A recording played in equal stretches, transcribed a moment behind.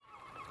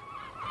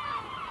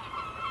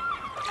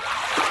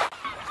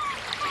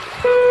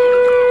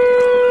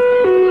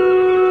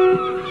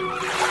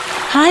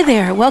Hi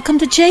there, welcome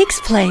to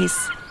Jake's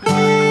Place.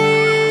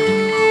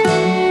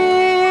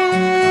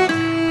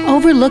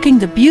 Overlooking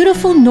the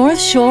beautiful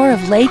north shore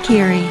of Lake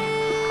Erie.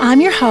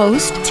 I'm your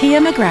host, Tia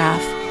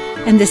McGrath,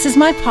 and this is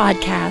my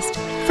podcast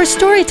for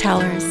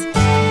storytellers.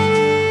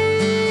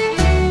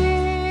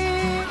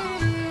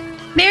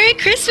 Merry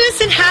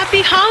Christmas and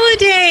Happy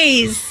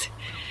Holidays!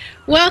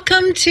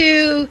 Welcome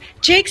to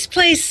Jake's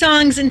Place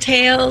Songs and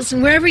Tales,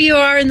 and wherever you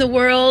are in the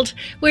world,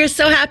 we're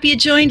so happy you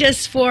joined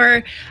us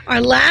for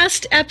our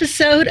last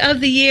episode of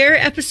the year,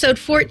 episode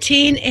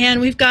 14, and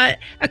we've got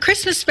a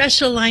Christmas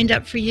special lined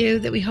up for you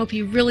that we hope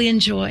you really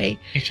enjoy.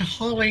 It's a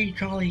holly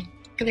jolly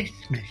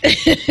Christmas.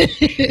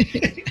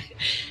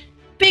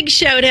 Big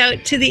shout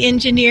out to the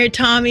engineer,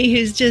 Tommy,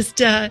 who's just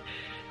gone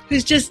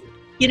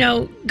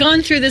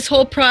through this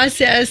whole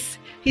process.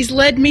 He's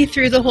led me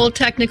through the whole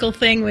technical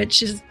thing,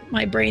 which is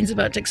my brain's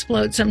about to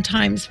explode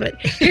sometimes, but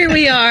here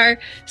we are.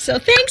 So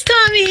thanks,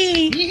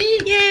 Tommy.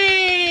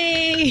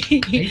 Yay!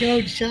 I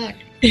don't suck.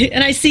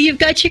 And I see you've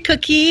got your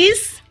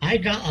cookies. I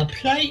got a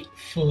plate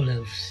full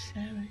of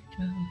sourdough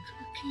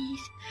cookies,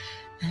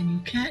 and you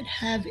can't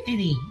have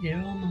any.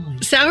 They're all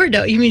mine.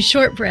 Sourdough? You mean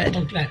shortbread?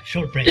 Oh,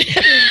 shortbread.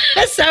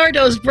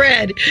 Sourdough's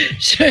bread.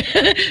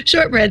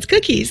 Shortbread's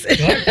cookies.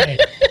 Shortbread.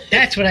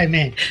 That's what I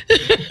meant.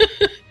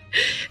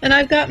 And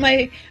I've got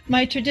my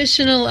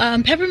traditional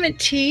peppermint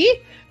tea,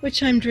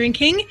 which I'm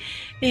drinking.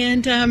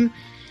 And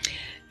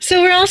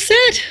so we're all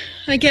set,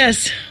 I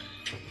guess.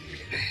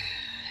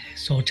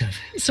 Sort of.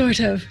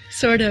 Sorted.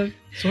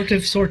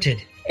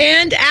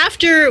 And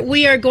after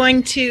we are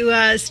going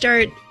to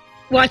start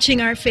watching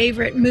our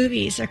favorite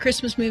movies, our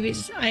Christmas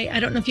movies. I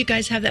don't know if you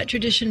guys have that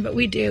tradition, but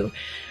we do.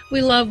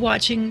 We love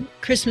watching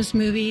Christmas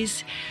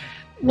movies.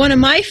 One of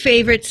my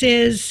favorites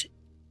is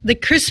The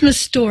Christmas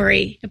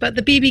Story, about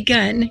the BB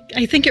gun.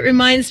 I think it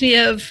reminds me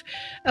of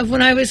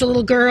when I was a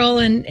little girl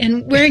and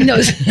wearing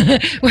those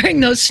wearing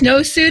those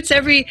snowsuits.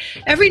 Every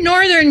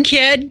northern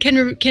kid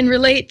can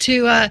relate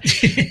to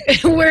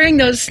wearing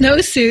those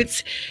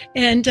snowsuits,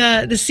 and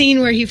the scene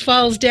where he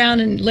falls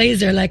down and lays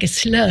there like a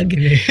slug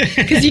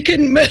because you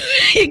couldn't move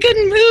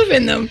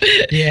in them.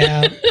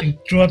 Yeah, I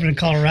grew up in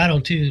Colorado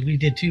too. We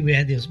did too. We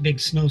had those big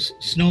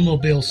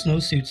snowmobile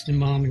snowsuits that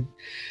Mom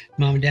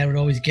and Dad would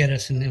always get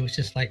us, and it was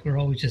just like we're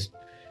always just...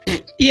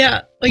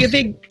 Yeah, like a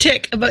big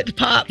tick about to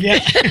pop. Yeah.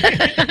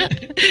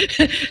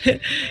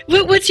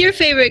 What's your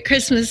favorite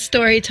Christmas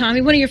story,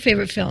 Tommy? One of your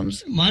favorite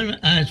films? Mine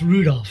is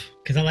Rudolph,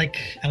 because I like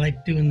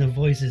doing the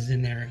voices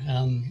in there.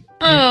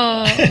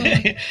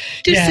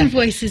 Do some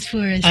voices for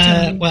us,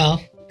 Tommy. Well,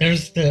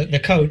 there's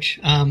the coach.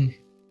 All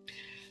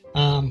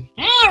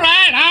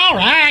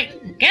right,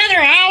 gather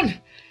around.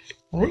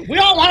 We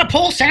all want to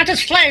pull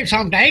Santa's sleigh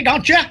someday,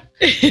 don't you?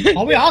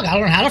 Well, we all got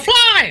to learn how to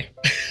fly.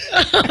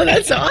 Oh,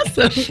 that's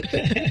awesome.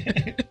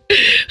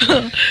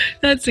 Oh,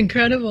 that's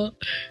incredible.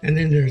 And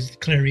then there's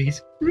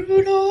Clarice.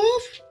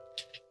 Rudolph.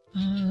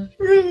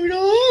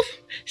 Rudolph.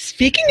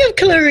 Speaking of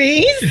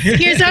Clarice,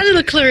 here's our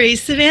little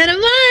Clarice, Savannah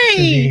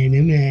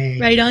May.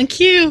 Right on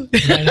cue.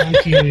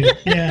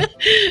 Yeah.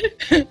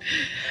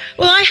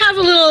 Well, I have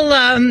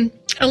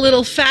a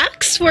little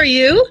facts for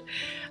you,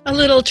 a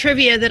little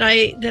trivia that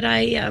I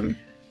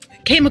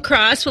came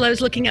across while I was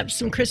looking up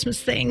some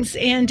Christmas things.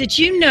 And did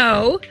you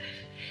know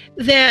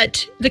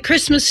that The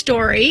Christmas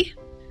Story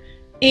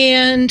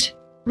and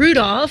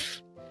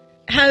Rudolph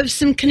have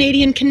some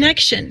Canadian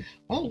connection?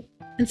 Oh.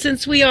 And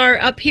since we are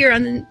up here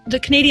on the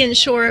Canadian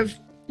shore of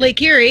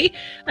Lake Erie,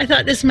 I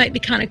thought this might be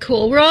kind of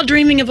cool. We're all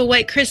dreaming of a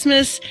white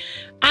Christmas.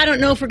 I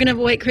don't know if we're going to have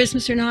a white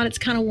Christmas or not. It's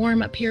kind of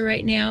warm up here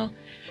right now.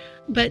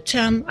 But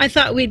I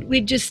thought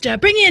we'd just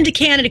bring you into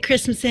Canada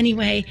Christmas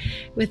anyway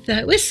with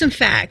some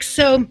facts.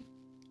 So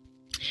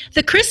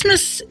The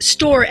Christmas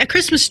Story,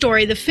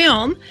 the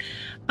film,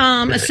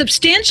 a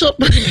substantial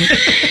part,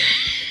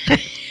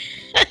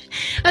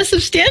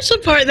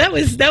 that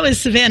was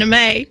Savannah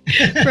May,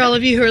 for all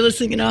of you who are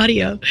listening in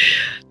audio.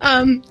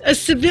 A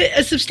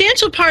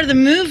substantial part of the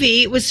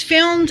movie was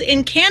filmed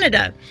in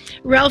Canada.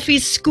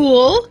 Ralphie's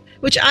school,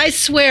 which I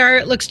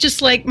swear looks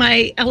just like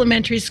my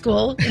elementary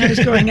school when I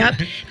was growing up.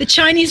 The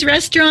Chinese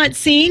restaurant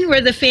scene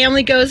where the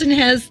family goes and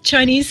has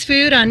Chinese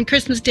food on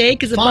Christmas Day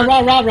because the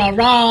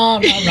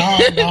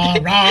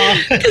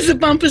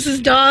Bumpus's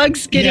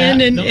dogs get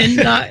in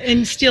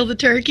and steal the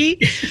turkey.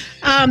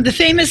 The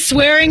famous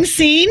swearing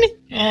scene.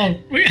 Oh.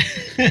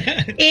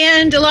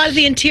 And a lot of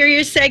the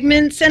interior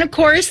segments. And, of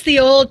course, the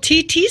old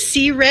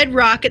TTC Red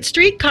Rocket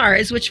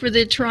streetcars, which were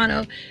the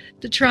Toronto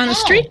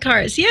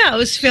streetcars. Yeah, it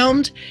was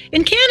filmed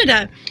in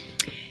Canada.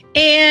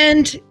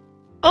 And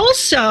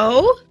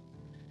also,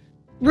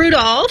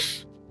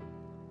 Rudolph,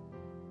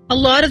 a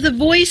lot of the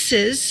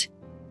voices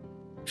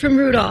from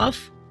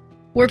Rudolph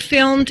were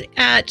filmed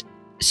at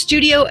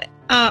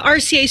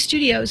RCA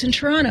Studios in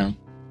Toronto.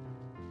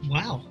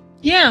 Wow.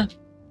 Yeah.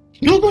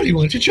 Nobody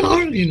wants a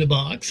Charlie in the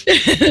box.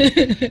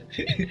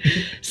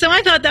 So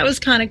I thought that was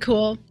kind of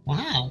cool.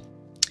 Wow.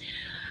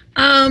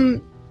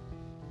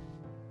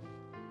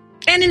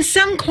 And in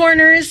some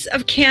corners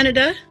of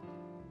Canada,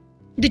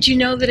 Did you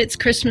know that it's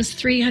Christmas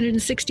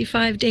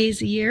 365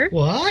 days a year?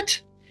 What?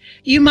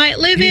 You might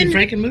live You in mean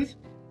Frankenmuth?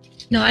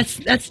 No,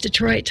 that's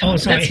Detroit, Tom. Oh,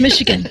 sorry. That's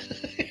Michigan.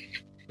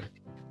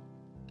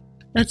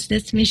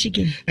 That's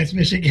Michigan. That's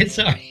Michigan,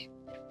 sorry.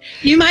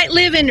 You might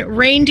live in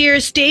Reindeer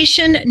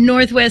Station,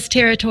 Northwest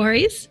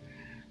Territories.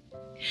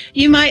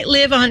 You might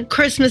live on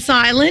Christmas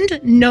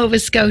Island, Nova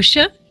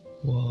Scotia.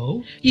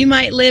 Whoa. You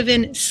might live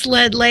in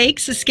Sled Lake,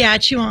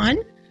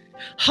 Saskatchewan,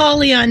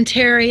 Hawley,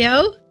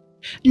 Ontario,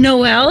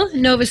 Noel,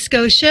 Nova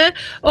Scotia,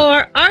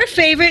 or our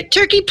favorite,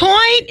 Turkey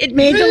Point. It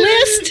made the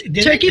list.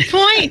 Did Turkey it?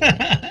 Point,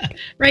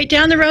 right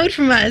down the road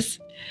from us.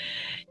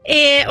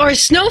 Or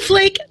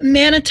Snowflake,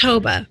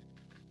 Manitoba.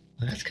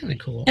 Well, that's kind of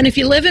cool. And if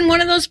you live in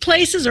one of those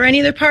places or any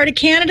other part of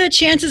Canada,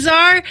 chances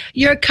are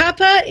your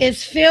cuppa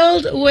is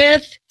filled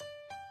with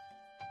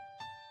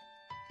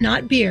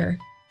not beer,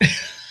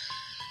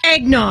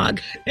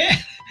 eggnog.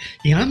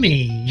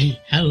 Yummy.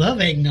 I love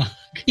eggnog.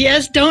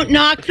 Yes, don't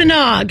knock the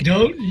nog.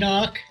 Don't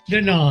knock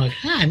the nog.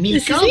 Hi, Miko.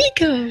 This is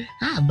Nico.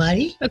 Hi,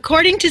 buddy.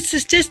 According to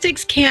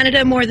Statistics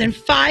Canada, more than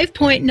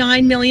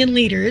 5.9 million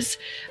liters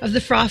of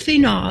the frothy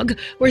nog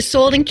were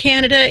sold in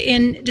Canada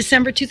in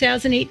December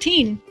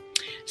 2018.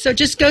 So it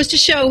just goes to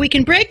show we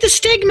can break the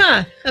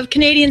stigma of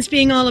Canadians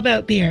being all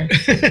about beer.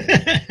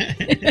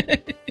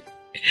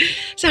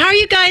 So how are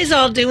you guys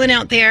all doing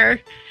out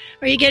there?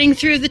 Are you getting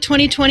through the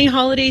 2020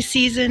 holiday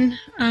season?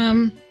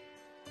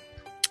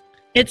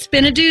 It's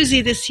been a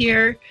doozy this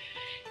year.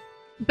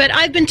 But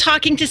I've been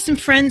talking to some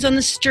friends on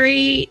the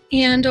street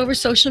and over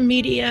social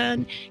media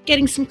and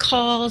getting some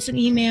calls and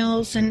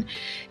emails, and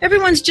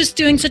everyone's just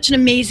doing such an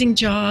amazing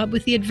job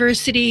with the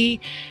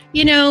adversity.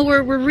 You know,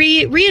 we're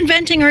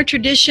reinventing our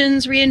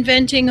traditions,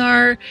 reinventing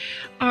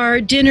our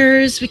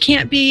dinners.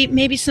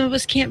 Maybe some of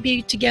us can't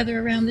be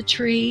together around the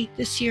tree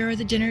this year or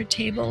the dinner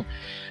table,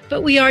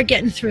 but we are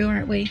getting through,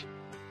 aren't we?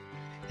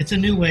 It's a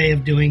new way of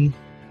having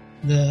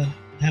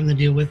to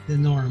deal with the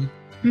norm.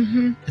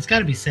 Mm-hmm. It's got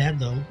to be sad,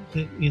 though.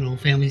 You know,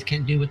 families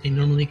can't do what they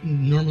normally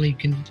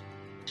can.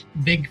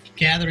 Big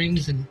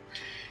gatherings and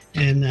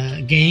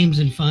games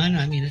and fun.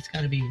 I mean, it's got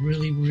to be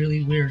really,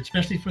 really weird,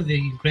 especially for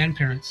the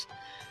grandparents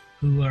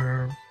who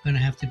are going to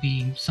have to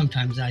be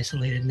sometimes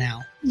isolated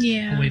now,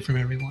 away from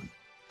everyone.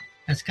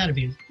 It's got to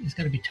be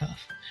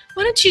tough.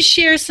 Why don't you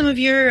share some of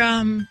your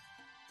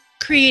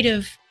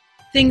creative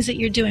things that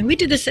you're doing? We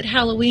did this at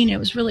Halloween. It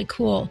was really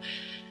cool.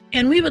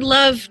 And we would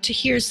love to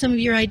hear some of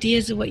your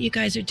ideas of what you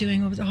guys are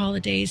doing over the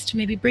holidays to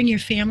maybe bring your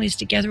families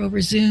together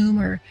over Zoom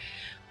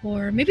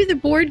or maybe the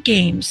board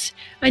games.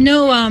 I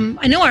know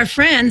our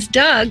friends,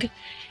 Doug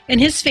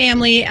and his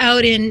family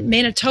out in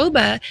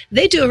Manitoba,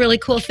 they do a really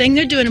cool thing.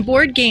 They're doing a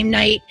board game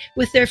night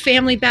with their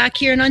family back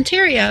here in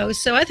Ontario.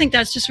 So I think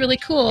that's just really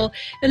cool.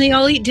 And they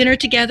all eat dinner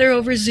together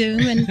over Zoom.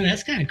 And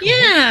That's kind of cool.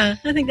 Yeah,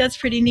 I think that's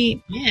pretty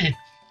neat. Yeah.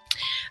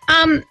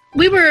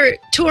 We were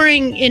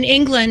touring in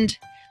England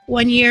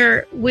one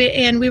year,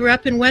 and we were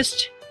up in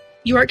West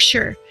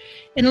Yorkshire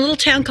in a little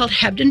town called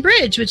Hebden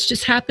Bridge, which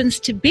just happens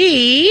to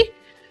be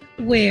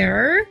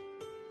where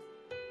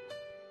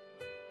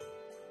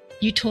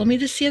you told me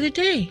this the other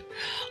day.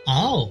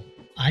 Oh,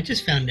 I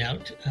just found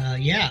out.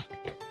 Yeah,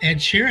 Ed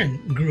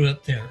Sheeran grew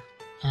up there.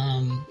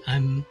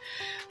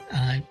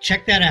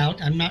 Check that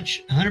out. I'm not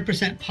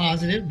 100%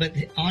 positive, but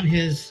on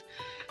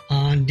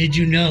Did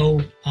You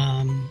Know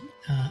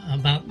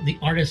about the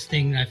artist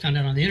thing that I found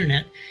out on the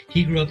internet,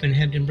 he grew up in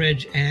Hebden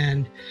Bridge,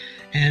 and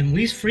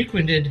we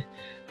frequented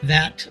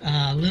that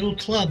little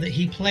club that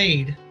he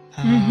played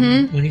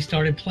when he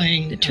started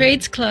playing The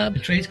Trades Club. The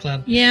Trades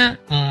Club. Yeah.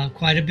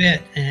 Quite a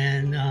bit,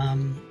 and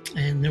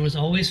there was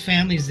always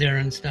families there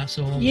and stuff.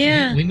 So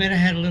Yeah. we might have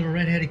had a little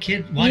redheaded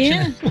kid watching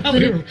Yeah.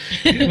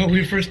 it while we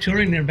were first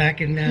touring there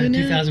back in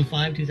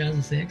 2005,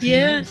 2006.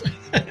 Yeah.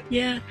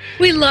 Yeah.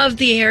 We love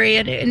the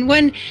area. And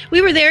when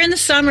we were there in the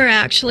summer,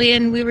 actually,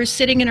 and we were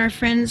sitting in our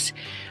friend's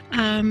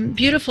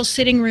beautiful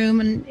sitting room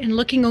and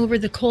looking over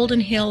the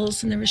Colden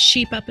Hills, and there was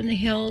sheep up in the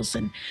hills.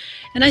 And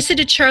I said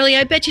to Charlie,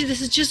 I bet you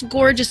this is just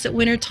gorgeous at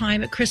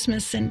wintertime, at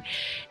Christmas. And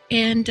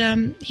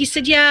he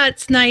said, yeah,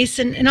 it's nice.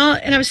 And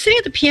I was sitting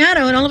at the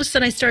piano, and all of a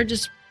sudden I started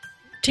just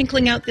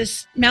tinkling out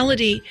this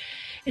melody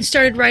and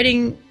started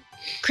writing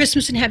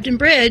Christmas in Hebden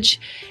Bridge.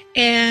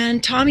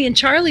 And Tommy and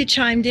Charlie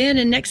chimed in,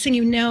 and next thing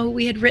you know,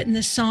 we had written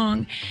this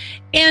song.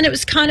 And it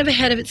was kind of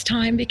ahead of its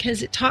time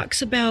because it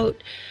talks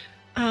about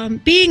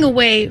being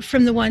away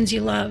from the ones you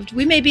loved.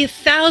 We may be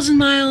 1,000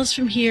 miles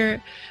from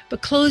here,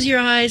 but close your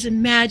eyes,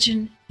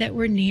 imagine that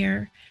we're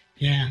near.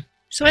 Yeah.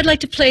 So I'd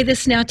like to play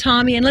this now,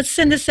 Tommy, and let's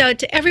send this out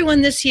to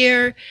everyone this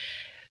year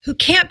who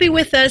can't be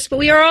with us, but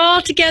we are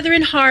all together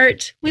in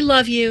heart. We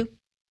love you.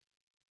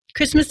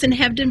 Christmas in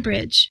Hebden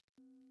Bridge.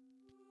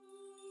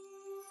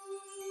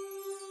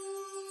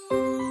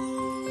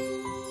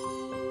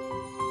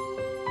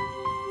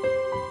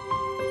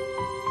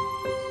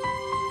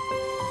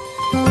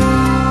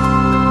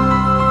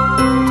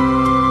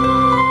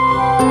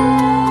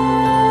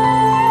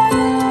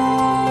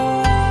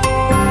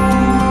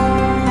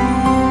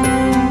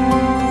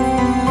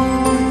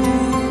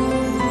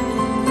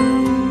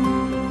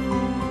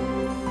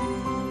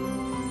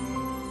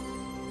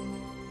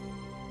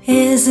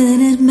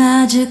 Isn't it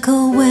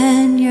magical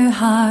when your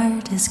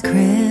heart is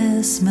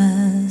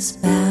Christmas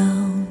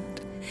bound?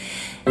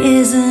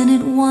 Isn't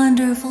it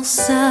wonderful,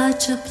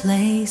 such a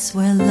place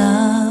where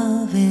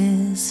love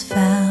is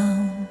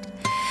found?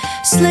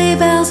 Sleigh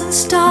bells and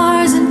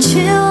stars and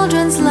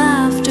children's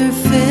laughter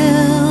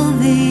fill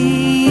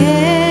the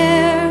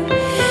air.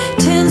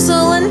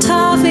 Tinsel and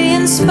toffee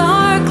and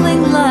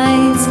sparkling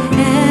lights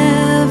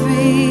everywhere.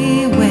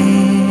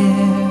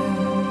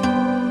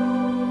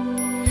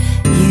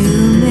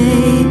 You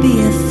may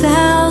be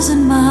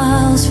 1,000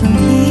 miles from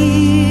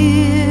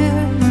here.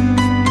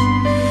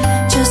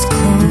 Just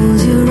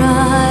close your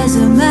eyes,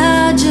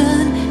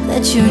 imagine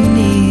that you're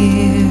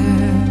near.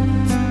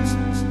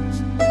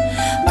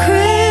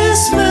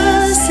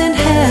 Christmas in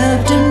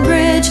Hebden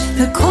Bridge,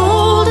 the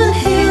Colden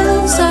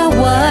Hills are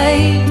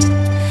white.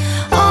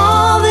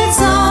 All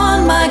that's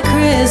on my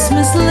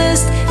Christmas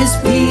list is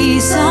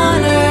peace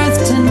on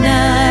earth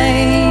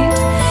tonight.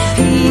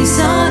 Peace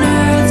on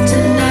earth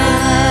tonight.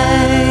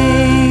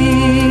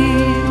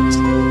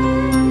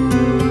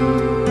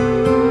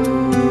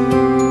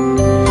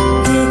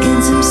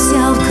 Dickens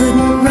himself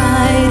couldn't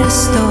write a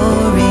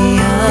story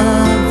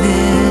of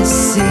this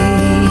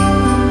sea.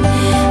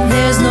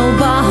 There's no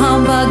bah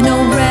humbug, no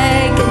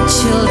ragged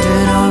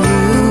children or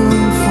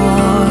room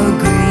for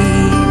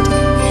greed.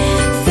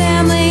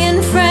 Family and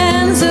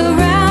friends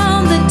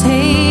around the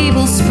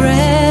table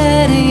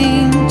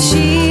spreading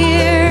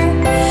cheer,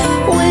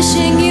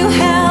 wishing you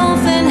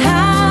health and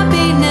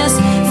happiness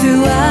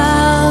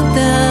throughout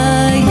the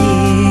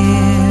year.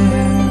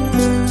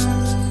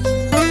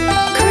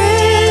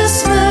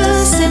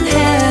 Christmas in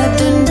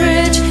Hebden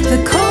Bridge, the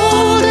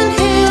Colden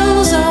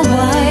Hills are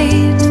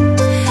white.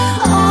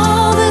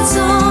 All that's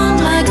on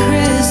my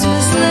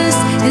Christmas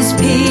list is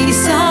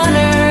peace on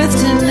earth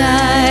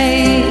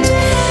tonight.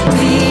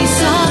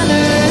 Peace on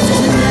earth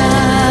tonight.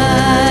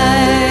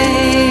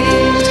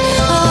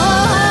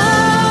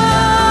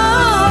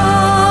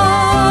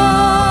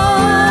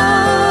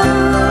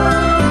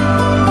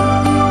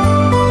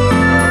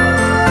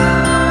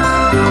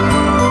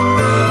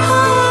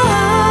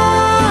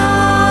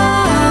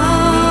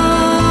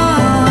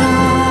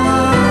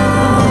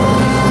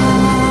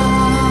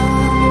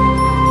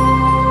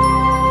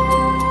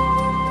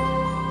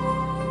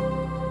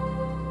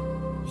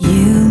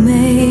 You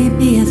may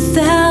be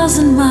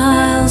 1,000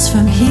 miles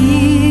from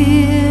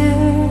here.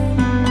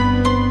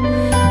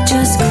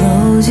 Just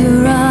close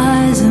your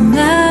eyes,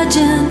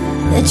 imagine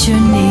that you're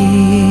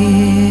near.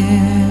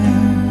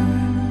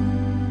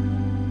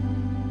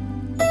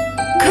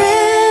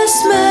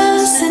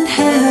 Christmas in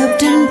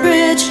Hebden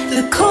Bridge,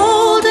 the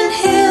Colden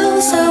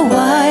Hills are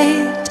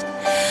white.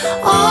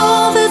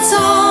 All that's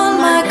on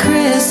my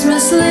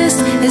Christmas list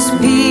is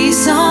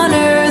peace on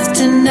earth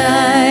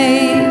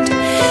tonight.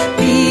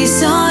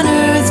 Peace on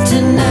earth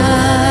tonight.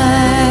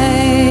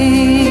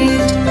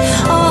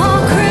 Oh,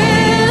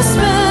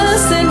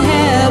 Christmas in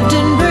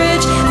Hebden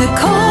Bridge, the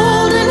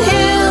Colden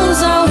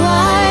Hills are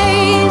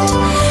white.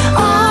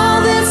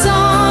 All that's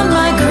on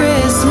my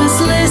Christmas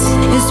list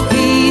is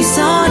peace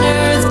on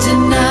earth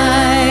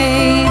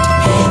tonight.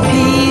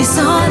 Peace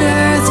on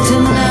earth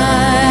tonight.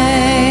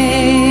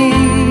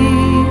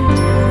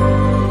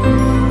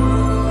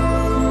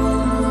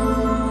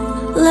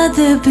 Let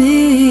there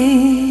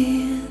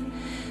be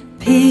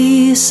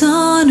peace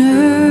on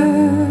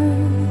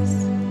earth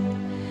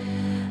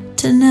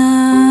tonight.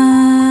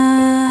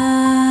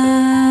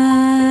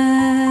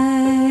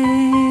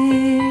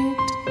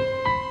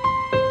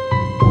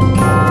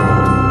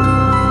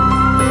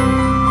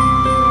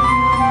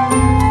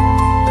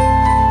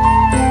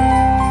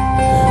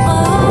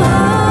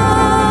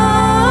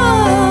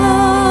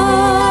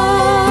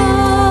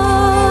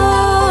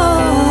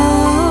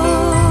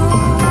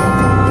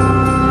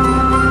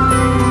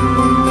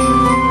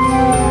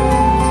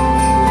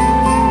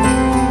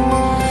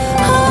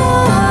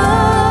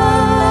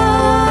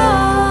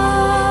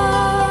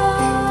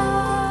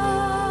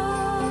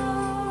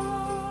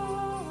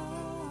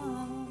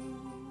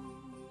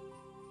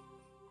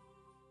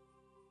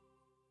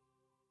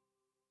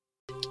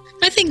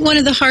 I think one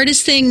of the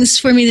hardest things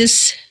for me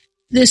this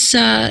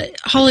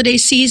holiday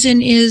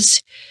season is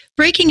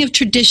breaking of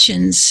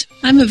traditions.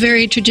 I'm a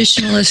very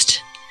traditionalist.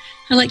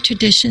 I like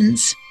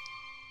traditions.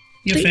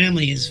 Your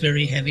family is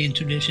very heavy in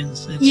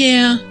traditions.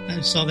 Yeah.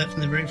 I saw that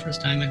from the very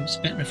first time I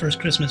spent my first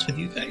Christmas with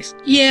you guys.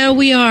 Yeah,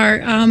 we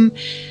are.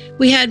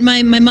 We had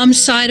my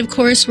mom's side, of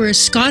course, were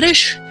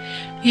Scottish,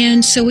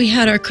 and so we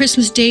had our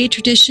Christmas Day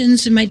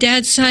traditions, and my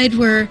dad's side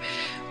were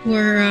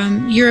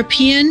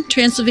European,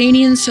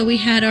 Transylvanian, so we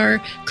had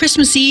our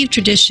Christmas Eve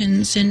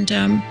traditions, and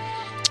I'm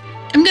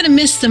going to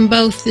miss them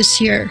both this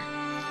year.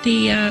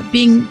 The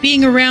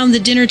being around the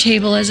dinner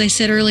table, as I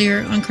said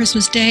earlier, on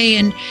Christmas Day,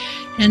 and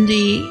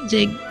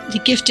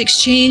the gift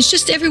exchange,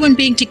 just everyone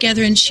being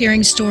together and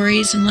sharing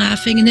stories and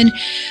laughing. And then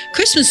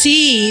Christmas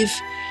Eve,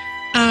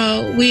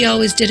 we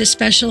always did a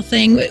special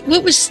thing.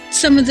 What was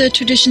some of the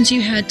traditions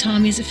you had,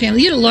 Tommy, as a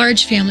family? You had a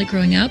large family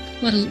growing up,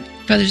 a lot of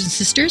brothers and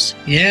sisters.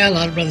 Yeah, a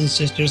lot of brothers and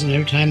sisters, and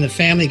every time the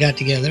family got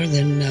together,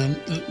 then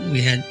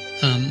we had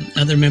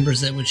other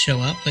members that would show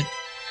up. But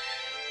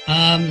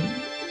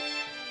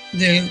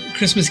the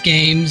Christmas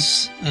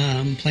games,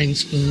 playing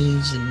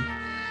spoons,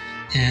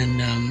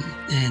 and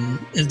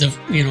the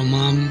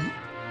mom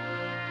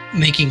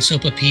making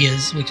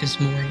sopapillas, which is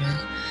more of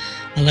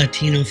a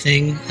Latino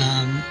thing,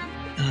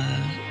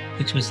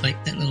 which was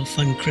like that little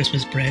fun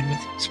Christmas bread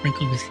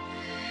sprinkled with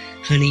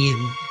honey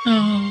and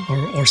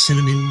or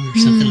cinnamon or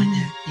something like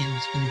that. Yeah, it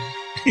was fun.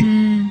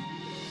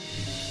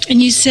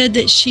 And you said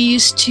that she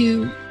used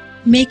to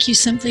make you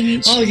something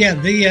each. Oh yeah,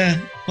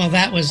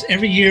 that was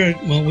every year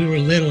when we were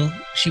little.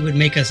 She would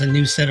make us a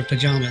new set of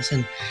pajamas,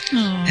 and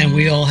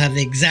we all have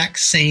the exact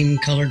same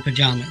colored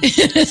pajamas.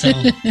 So,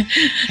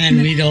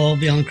 and we'd all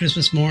be on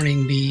Christmas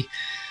morning, be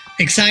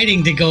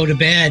exciting to go to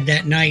bed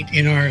that night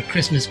in our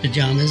Christmas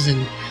pajamas,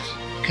 and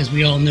because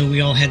we all knew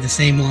we all had the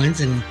same ones,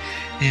 and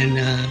then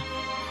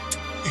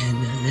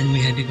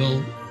we had to go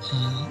to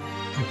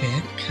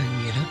bed, kind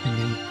of get up, and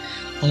then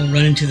all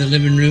run into the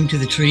living room to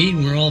the tree,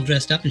 and we're all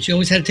dressed up. And she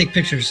always had to take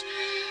pictures.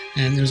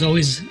 And there's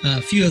always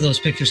a few of those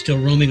pictures still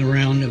roaming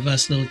around of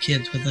us little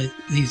kids with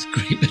these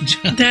great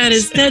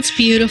pajamas. That's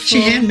beautiful. She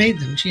handmade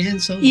them. She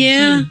hand sewed them.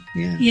 Yeah.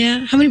 Yeah.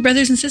 Yeah. How many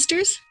brothers and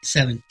sisters?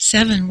 7.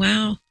 7.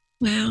 Wow.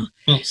 Well,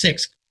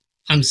 6.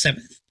 I'm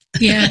 7th.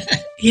 Yeah.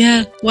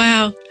 Yeah.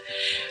 Wow.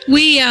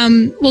 We,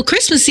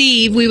 Christmas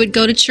Eve, we would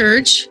go to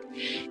church,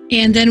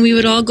 and then we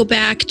would all go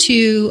back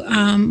to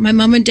my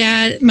mom and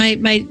dad.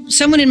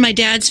 Someone in my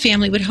dad's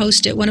family would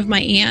host it, one of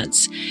my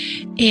aunts.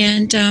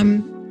 And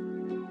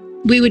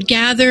we would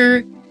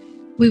gather,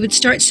 we would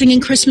start singing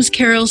Christmas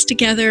carols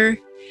together,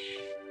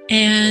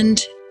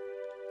 and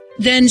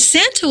then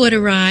Santa would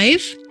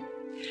arrive,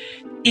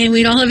 and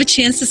we'd all have a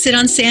chance to sit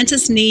on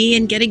Santa's knee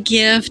and get a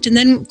gift. And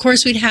then, of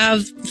course, we'd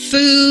have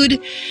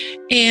food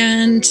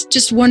and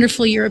just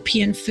wonderful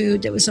European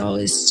food that was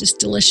always just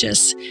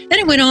delicious. Then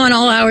it went on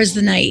all hours of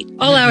the night,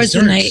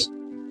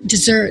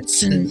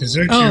 Desserts. And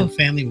desserts, your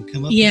family would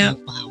come up. Yeah.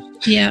 And wow.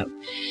 Yeah.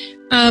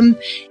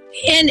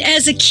 And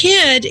as a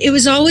kid, it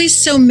was always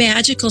so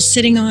magical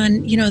sitting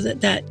on,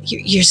 that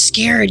you're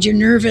scared, you're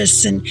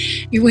nervous, and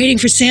you're waiting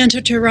for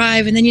Santa to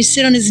arrive, and then you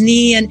sit on his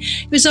knee, and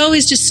it was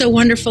always just so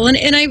wonderful.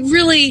 And I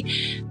really,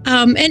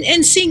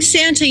 and seeing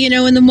Santa,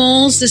 in the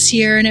malls this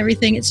year and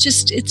everything, it's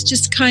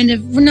just kind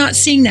of, we're not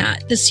seeing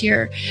that this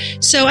year.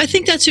 So I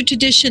think that's a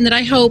tradition that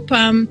I hope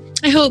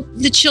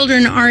the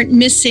children aren't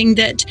missing,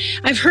 that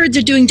I've heard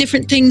they're doing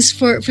different things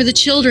for the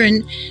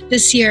children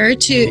this year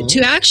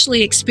to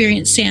actually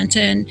experience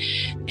Santa, and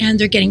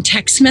they're getting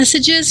text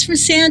messages from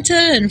Santa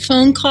and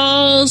phone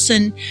calls,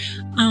 and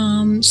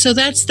so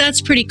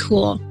that's pretty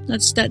cool.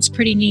 That's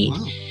pretty neat.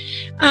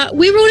 Wow.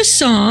 We wrote a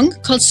song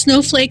called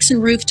Snowflakes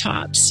and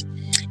Rooftops,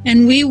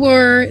 and we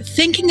were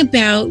thinking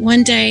about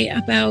one day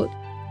about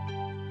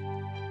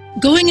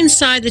going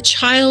inside the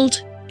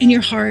child in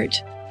your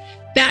heart,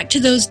 back to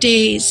those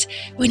days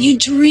when you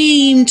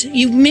dreamed,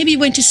 you maybe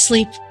went to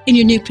sleep in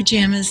your new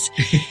pajamas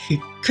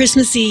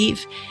Christmas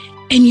Eve,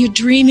 and you're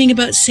dreaming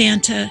about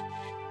Santa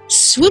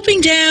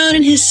swooping down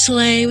in his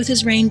sleigh with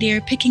his reindeer,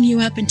 picking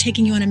you up and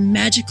taking you on a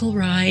magical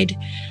ride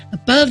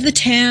above the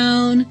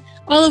town,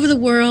 all over the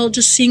world,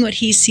 just seeing what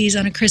he sees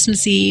on a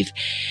Christmas Eve.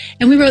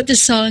 And we wrote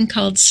this song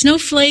called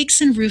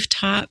Snowflakes and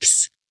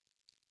Rooftops.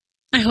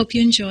 I hope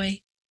you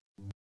enjoy.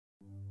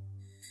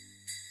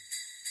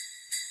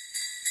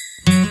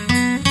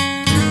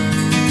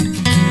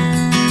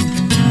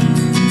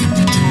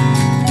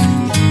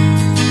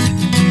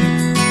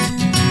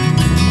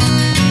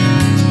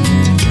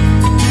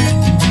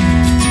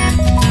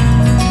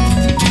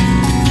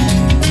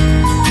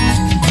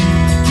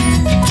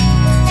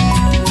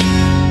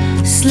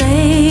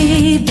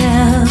 Sleigh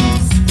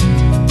bells,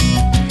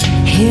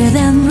 hear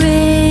them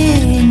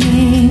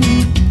ringing.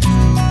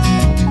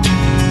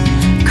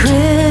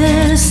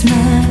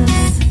 Christmas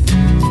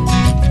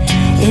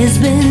is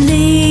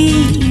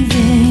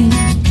believing.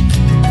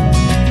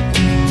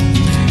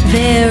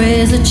 There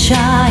is a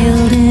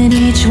child in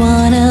each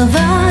one of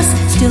us,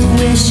 still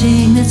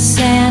wishing that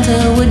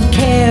Santa would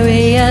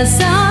carry us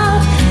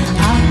up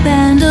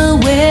and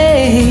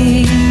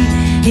away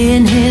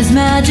in his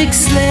magic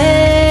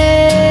sleigh.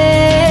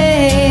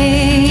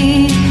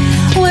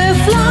 We're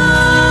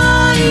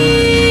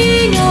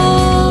flying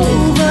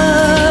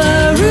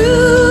over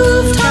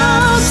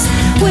rooftops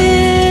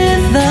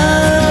with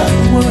the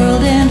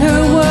world and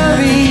her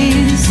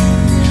worries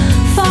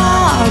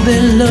far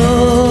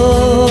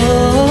below,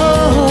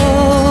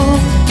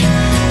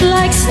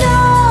 like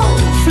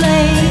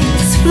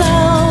snowflakes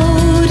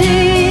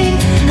floating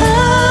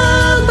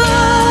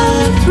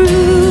above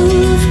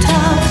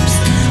rooftops.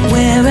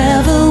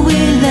 Wherever we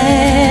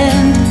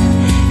land,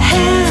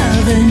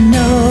 heaven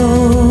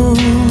knows,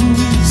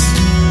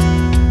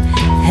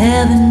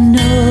 heaven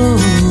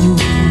knows.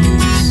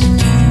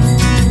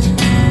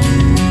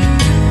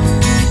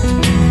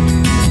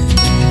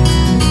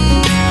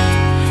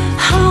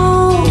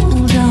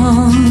 Hold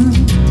on,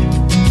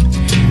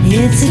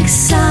 it's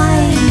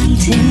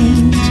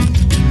exciting,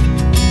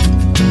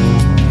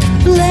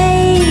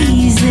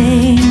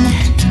 blazing,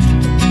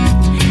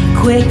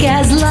 quick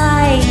as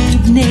light.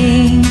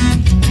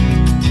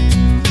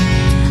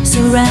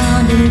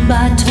 surrounded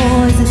by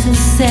toys, this is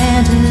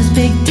Santa's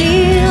big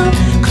deal.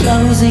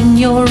 Closing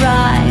your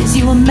eyes,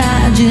 you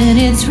imagine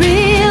it's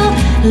real.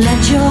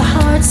 Let your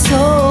heart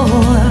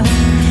soar,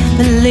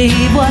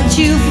 believe what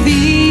you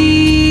feel.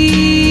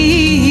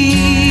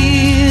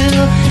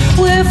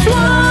 We're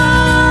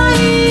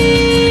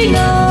flying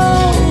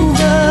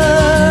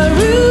over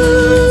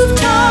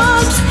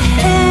rooftops,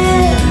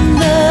 and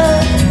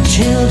the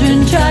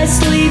children try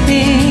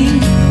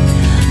sleeping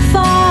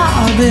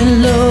far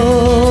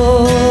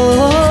below.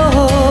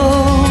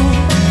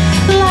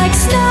 Like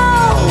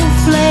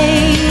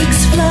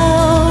snowflakes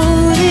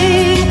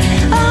floating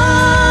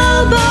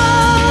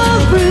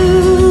above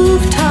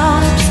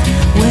rooftops,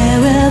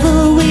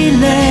 wherever we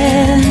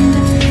land,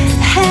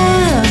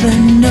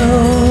 heaven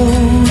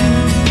knows.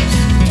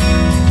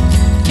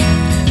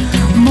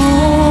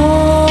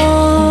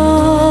 More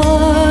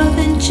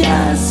than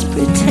just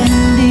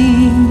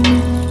pretending,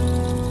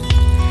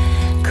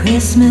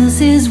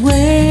 Christmas is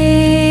waking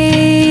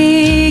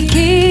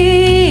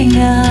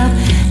up,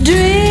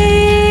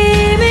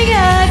 dreaming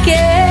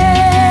again.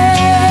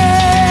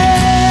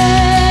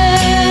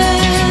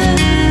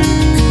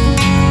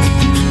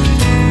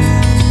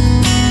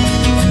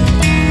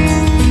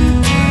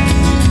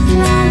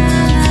 La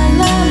la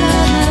la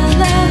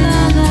la la la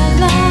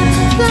la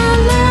la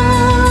la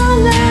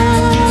la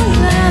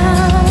la.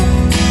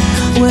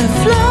 We're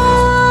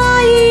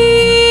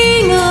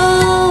flying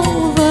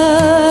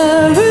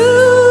over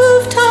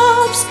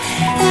rooftops,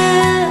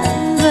 and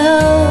the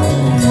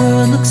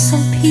world looks so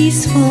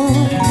peaceful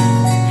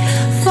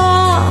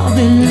far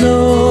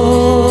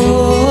below.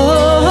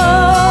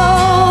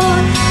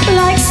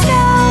 Like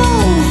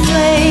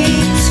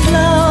snowflakes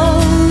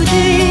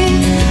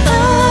floating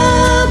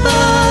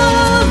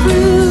above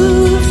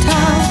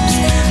rooftops,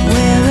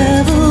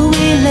 wherever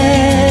we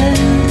land,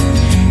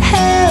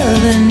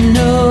 heaven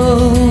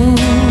knows.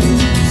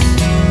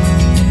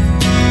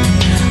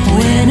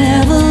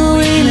 Whenever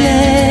we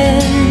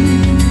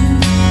land,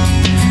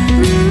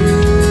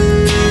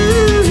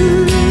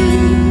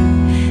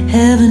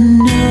 heaven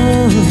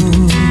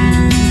knows.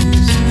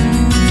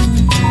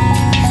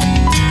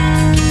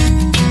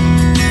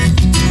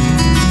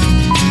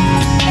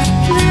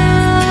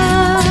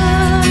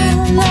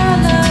 La la la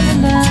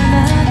la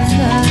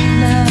la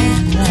la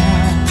la.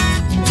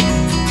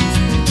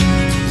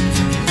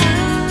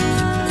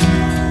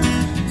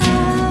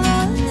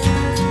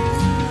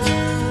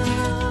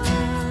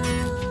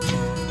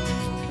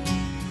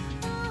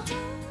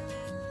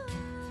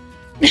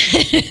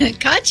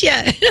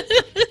 Gotcha.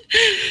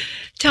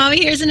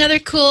 Tommy, here's another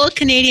cool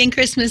Canadian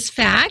Christmas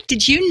fact.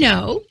 Did you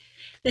know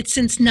that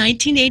since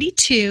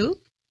 1982,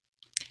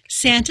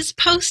 Santa's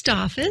post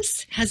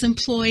office has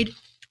employed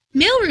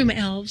mailroom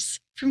elves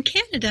from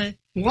Canada?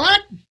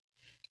 What?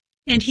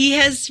 And he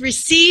has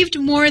received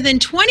more than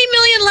 20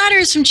 million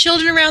letters from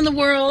children around the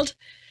world,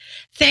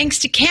 thanks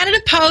to Canada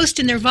Post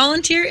and their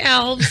volunteer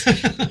elves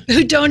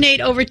who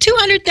donate over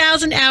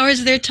 200,000 hours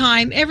of their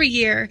time every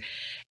year.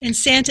 And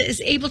Santa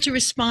is able to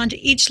respond to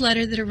each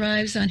letter that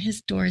arrives on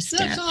his doorstep.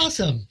 That's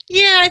awesome.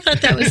 Yeah, I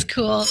thought that was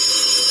cool.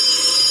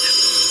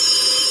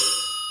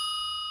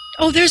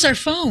 Oh, there's our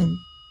phone.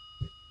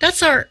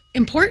 That's our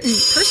important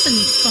person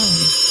phone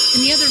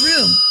in the other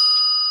room.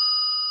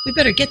 We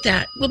better get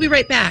that. We'll be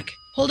right back.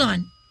 Hold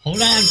on.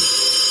 Hold on.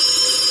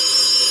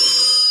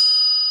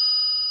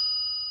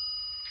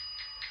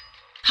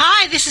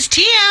 Hi, this is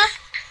Tia.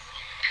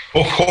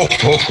 Oh, ho,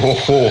 ho, ho,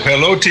 ho.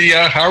 Hello,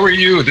 Tia. How are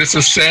you? This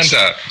is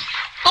Santa.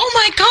 Oh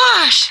my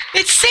gosh,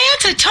 it's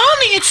Santa.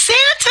 Tommy, it's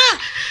Santa.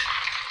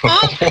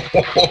 Oh.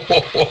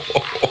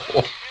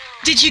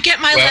 Did you get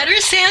my letter,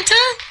 Santa?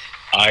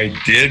 I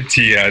did,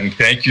 Tia, and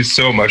thank you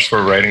so much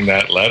for writing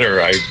that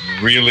letter. I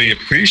really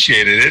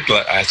appreciated it,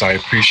 as I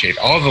appreciate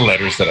all the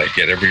letters that I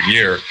get every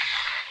year.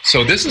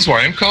 So this is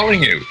why I'm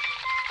calling you.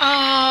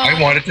 I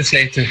wanted to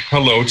say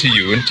hello to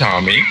you and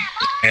Tommy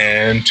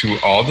and to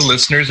all the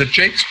listeners at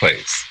Jake's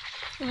Place.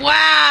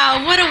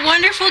 Wow, what a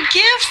wonderful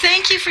gift.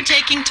 Thank you for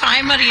taking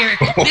time out of your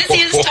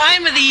busiest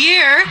time of the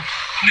year.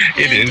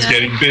 It is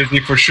getting busy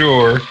for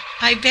sure.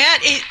 I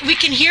bet. We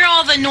can hear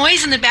all the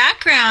noise in the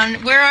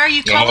background. Where are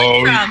you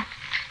calling from?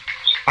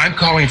 I'm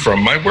calling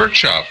from my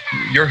workshop.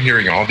 You're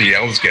hearing all the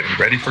elves getting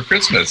ready for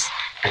Christmas.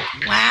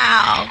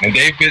 Wow. And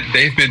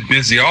they've been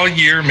busy all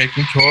year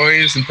making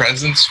toys and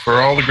presents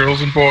for all the girls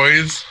and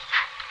boys.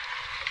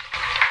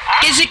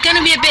 Is it going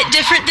to be a bit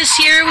different this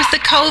year with the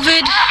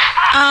COVID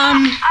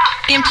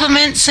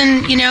implements,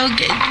 and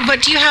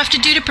what do you have to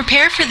do to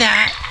prepare for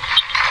that?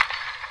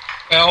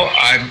 Well,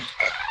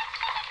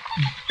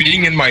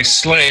 being in my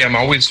sleigh, I'm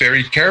always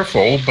very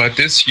careful, but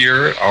this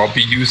year I'll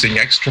be using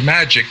extra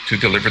magic to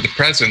deliver the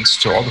presents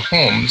to all the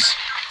homes,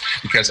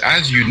 because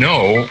as you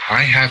know,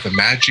 I have a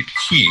magic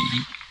key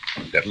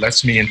that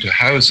lets me into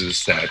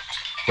houses that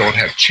don't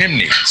have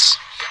chimneys.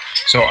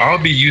 So I'll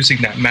be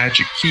using that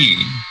magic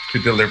key to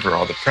deliver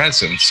all the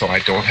presents, so I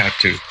don't have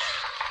to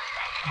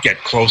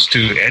get close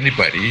to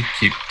anybody,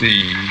 keep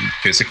the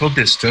physical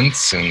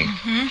distance, and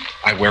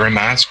I wear a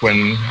mask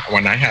when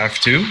I have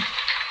to.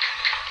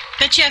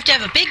 Bet you have to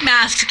have a big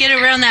mask to get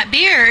around that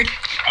beard.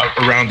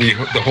 Around the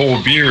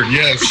whole beard,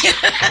 yes.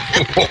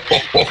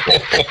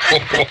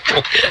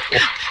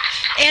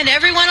 And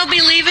everyone will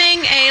be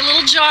leaving a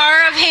little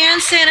jar of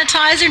hand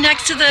sanitizer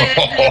next to the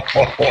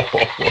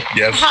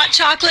yes. hot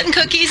chocolate and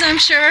cookies, I'm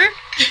sure.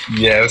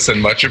 Yes,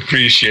 and much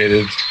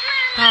appreciated.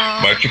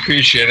 Much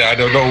appreciated. I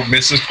don't know,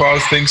 Mrs.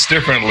 Claus thinks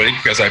differently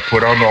because I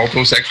put on all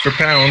those extra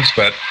pounds,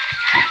 but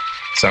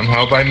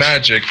somehow by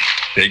magic,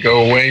 they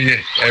go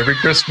away every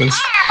Christmas.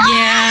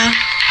 Yeah.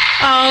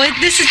 Oh,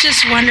 this is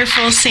just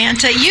wonderful,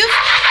 Santa.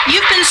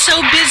 You've been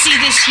so busy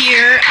this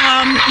year.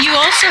 You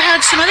also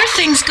had some other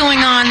things going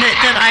on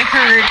that I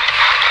heard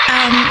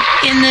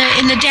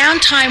in the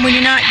downtime when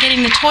you're not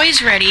getting the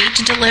toys ready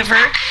to deliver.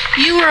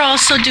 You were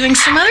also doing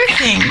some other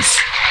things,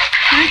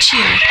 weren't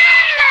you?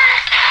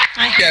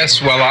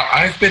 Yes. Well,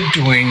 I've been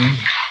doing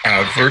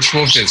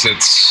virtual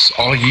visits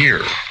all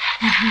year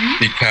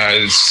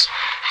because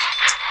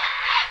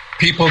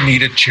people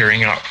needed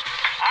cheering up,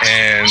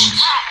 and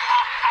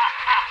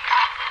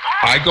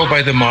I go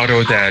by the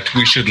motto that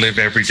we should live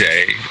every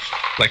day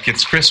like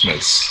it's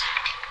Christmas.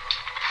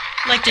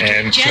 Like the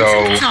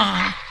Jensen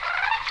song.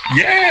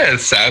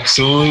 Yes,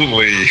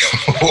 absolutely.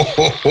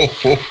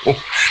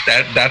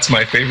 That's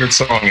my favorite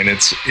song, and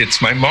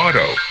it's my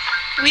motto.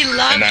 We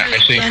love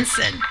Drake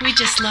Jensen. We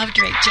just love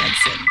Drake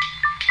Jensen.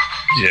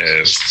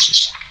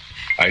 Yes,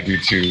 I do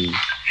too.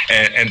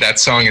 And that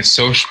song is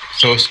so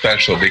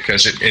special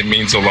because it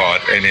means a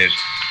lot, and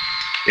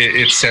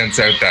it sends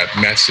out that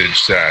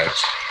message that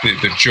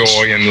the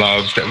joy and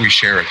love that we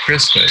share at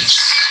Christmas,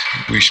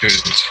 we should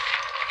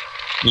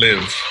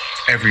live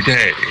every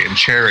day and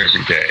share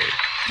every day.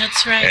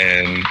 That's right.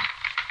 And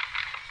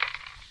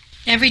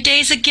every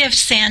day's a gift,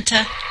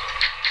 Santa.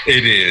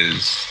 It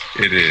is.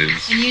 It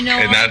is. And you know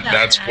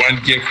that's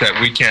one gift that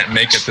we can't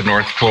make at the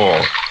North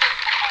Pole.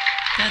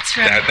 That's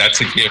right. That's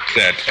a gift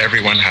that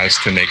everyone has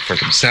to make for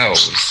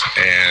themselves.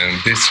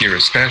 And this year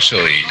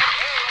especially,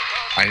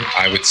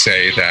 I would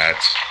say that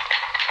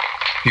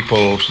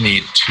people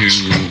need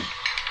to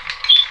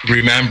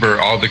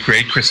remember all the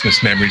great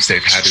Christmas memories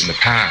they've had in the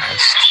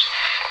past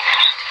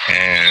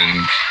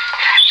and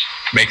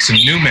make some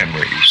new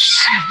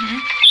memories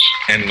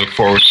and look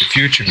forward to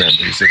future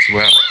memories as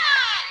well.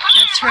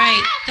 That's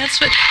right.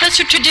 That's what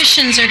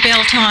traditions are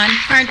built on,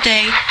 aren't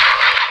they?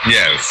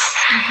 Yes.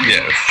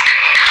 Yes.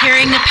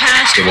 Carrying the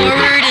past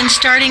forward and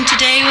starting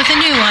today with a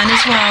new one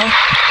as well.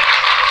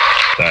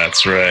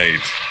 That's right.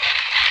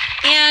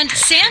 And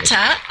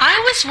Santa, I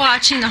was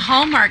watching the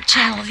Hallmark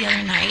Channel the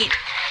other night.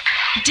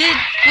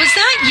 Was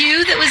that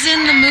you that was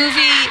in the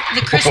movie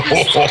The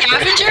Christmas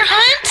Scavenger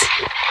Hunt?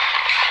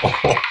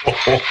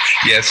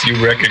 Yes,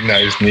 you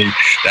recognized me.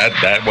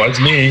 That was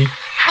me.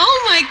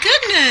 Oh my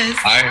goodness.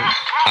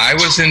 I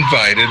was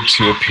invited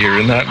to appear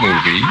in that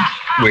movie,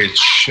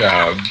 which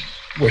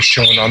was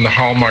shown on the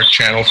Hallmark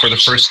Channel for the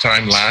first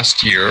time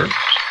last year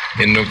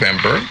in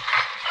November,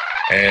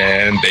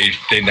 and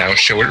they now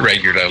show it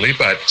regularly.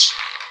 But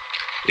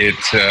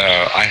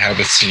I have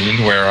a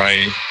scene where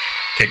I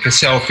take a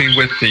selfie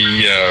with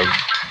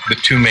the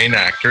two main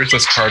actors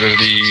as part of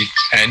the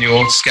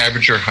annual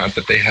scavenger hunt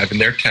that they have in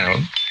their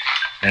town.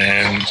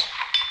 And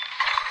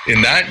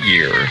in that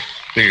year,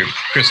 the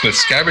Christmas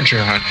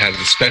scavenger hunt has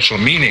a special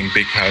meaning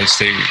because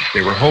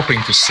they were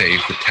hoping to save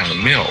the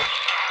town mill.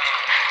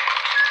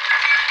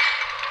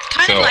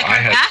 Kind of like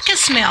our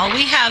Bacchus Mill.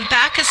 We have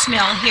Bacchus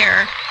Mill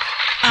here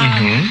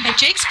at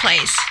Jake's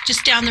place,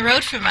 just down the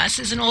road from us,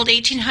 is an old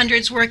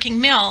 1800s working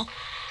mill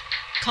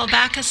called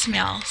Bacchus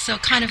Mill. So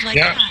kind of like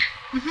that.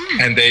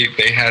 And they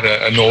had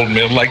an old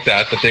mill like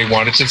that they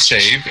wanted to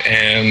save,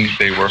 and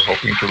they were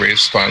hoping to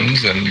raise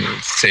funds and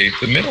save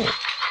the mill.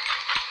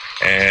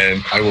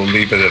 And I will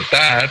leave it at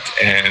that.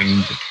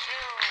 And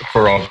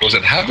for all those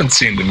that haven't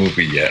seen the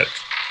movie yet,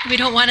 we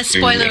don't want a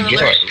spoiler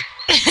alert.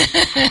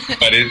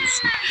 But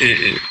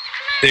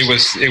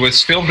it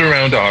was filmed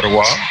around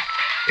Ottawa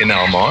in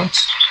Almont,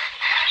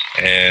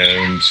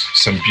 and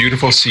some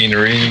beautiful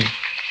scenery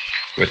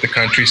with the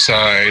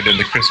countryside and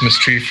the Christmas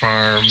tree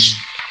farm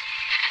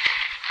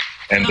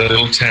and the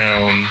little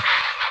town.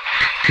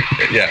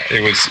 Yeah,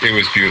 it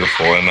was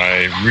beautiful, and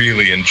I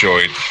really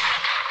enjoyed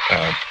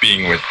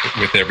being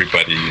with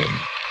everybody and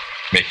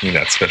making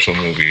that special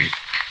movie.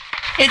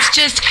 It's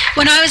just,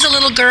 when I was a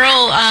little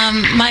girl,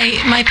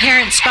 my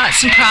parents bought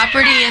some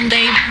property and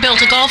they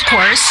built a golf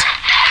course.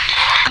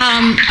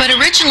 But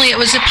originally it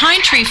was a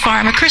pine tree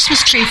farm, a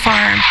Christmas tree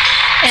farm.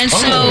 And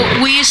so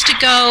we used to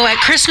go at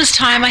Christmas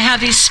time. I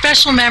have these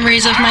special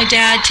memories of my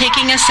dad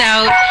taking us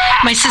out,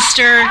 my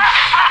sister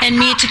and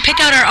me, to pick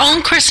out our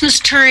own Christmas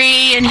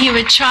tree, and he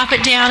would chop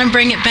it down and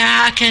bring it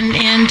back.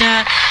 And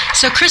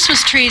so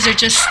Christmas trees are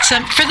just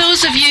for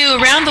those of you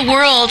around the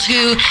world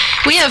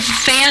we have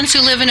fans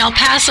who live in El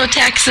Paso,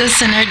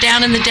 Texas, and are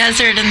down in the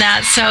desert and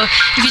that. So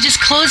if you just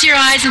close your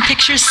eyes and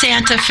picture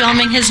Santa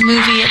filming his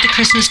movie at the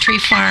Christmas tree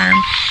farm,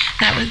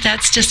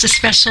 that's just a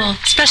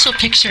special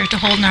picture to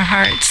hold in our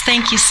hearts.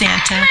 Thank you,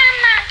 Santa.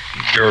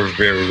 You're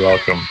very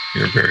welcome.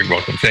 You're very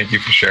welcome. Thank you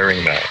for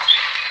sharing that.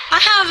 I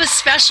have a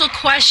special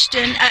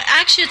question.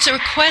 Actually, it's a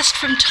request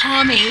from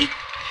Tommy.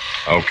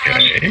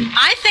 Okay.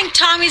 I think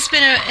Tommy's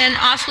been an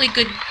awfully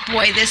good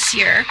boy this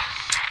year,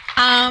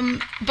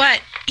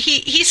 but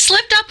he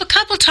slipped up a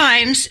couple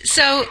times,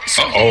 so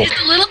he's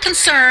a little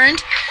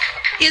concerned.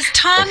 Is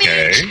Tommy?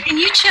 Okay. Can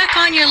you check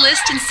on your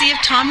list and see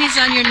if Tommy's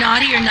on your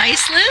naughty or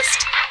nice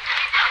list?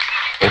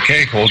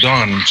 Okay, hold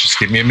on. Just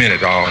give me a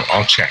minute.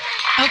 I'll check.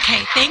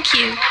 Okay, thank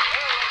you.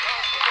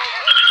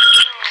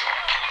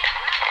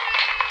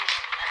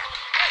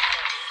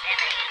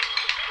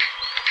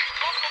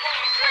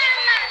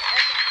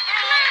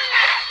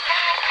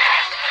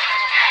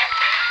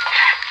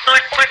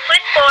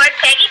 Switchboard,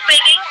 Peggy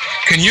speaking.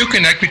 Can you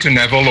connect me to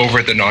Neville over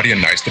at the Naughty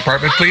and Nice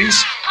department,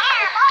 please?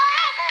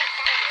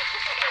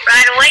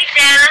 Right away,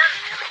 Santa.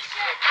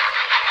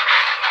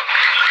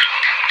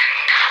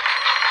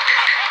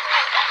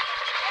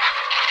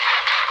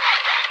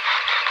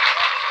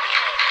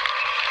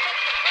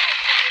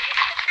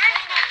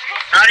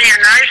 Naughty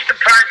and Nice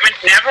department,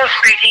 Neville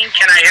speaking.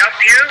 Can I help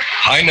you?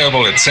 Hi,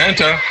 Neville. It's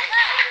Santa.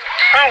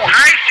 Oh,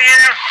 hi,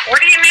 Santa. What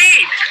do you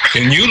need?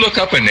 Can you look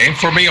up a name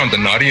for me on the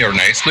Naughty or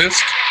Nice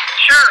list?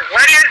 Sure,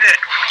 what is it?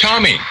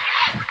 Tommy.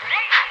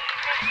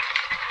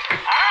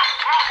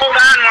 Hold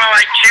on while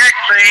I check,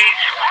 please.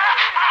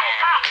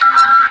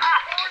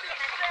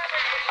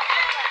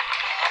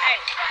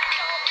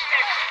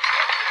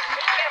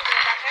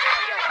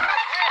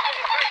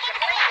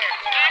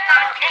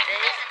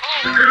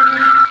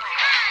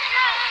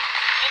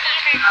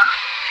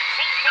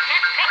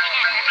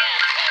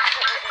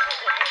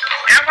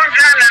 That one's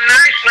on the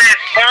nice list,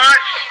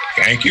 boss.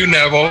 Thank you,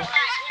 Neville.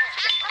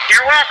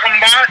 You're welcome,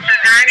 boss. Is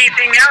there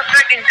anything else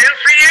I can do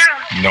for you?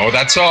 No,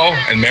 that's all.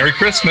 And Merry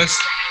Christmas.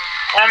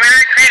 Well,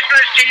 Merry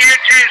Christmas to you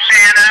too,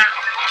 Santa.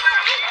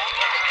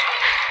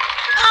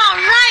 All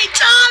right,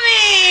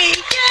 Tommy!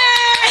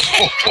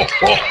 Yay!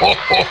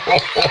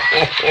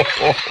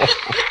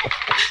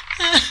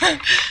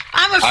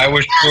 I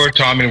was sure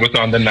Tommy was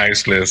on the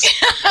nice list.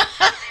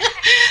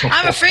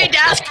 I'm afraid to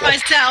ask for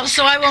myself,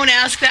 so I won't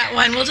ask that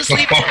one. We'll just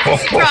leave it as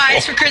a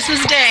surprise for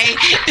Christmas Day.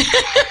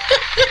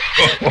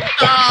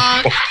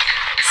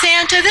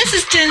 Santa, this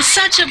has been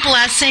such a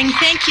blessing.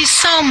 Thank you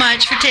so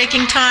much for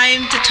taking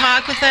time to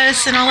talk with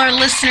us and all our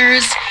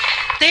listeners.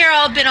 They've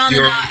all been on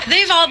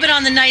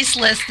the nice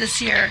list this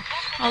year.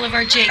 All of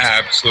our Jakes.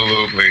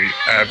 Absolutely.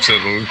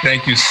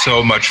 Thank you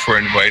so much for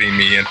inviting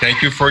me, and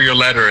thank you for your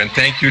letter, and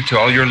thank you to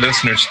all your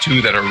listeners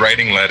too that are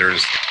writing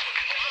letters.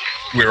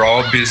 We're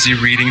all busy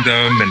reading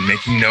them and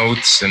making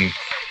notes and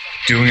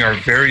doing our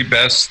very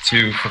best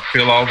to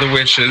fulfill all the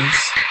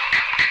wishes.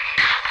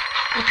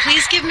 Well,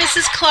 please give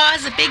Mrs.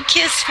 Claus a big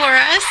kiss for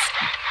us.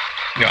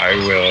 Yeah, I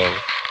will.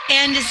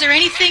 And is there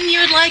anything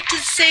you would like to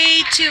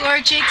say to our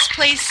Jake's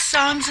Place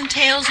Songs and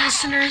Tales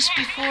listeners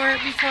before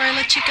I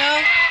let you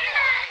go?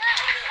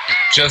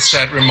 Just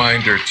that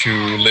reminder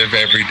to live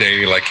every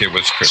day like it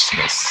was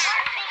Christmas,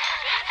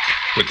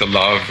 with the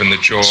love and the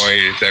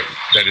joy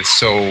that is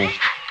so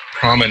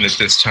prominent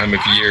this time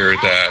of year,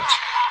 that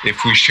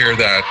if we share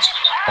that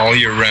all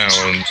year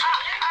round,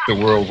 the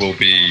world will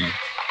be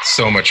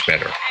so much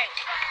better.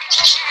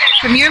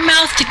 From your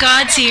mouth to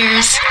God's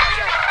ears,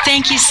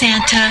 thank you,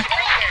 Santa.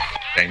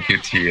 Thank you,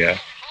 Tia.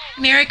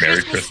 Merry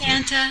Christmas,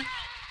 Santa.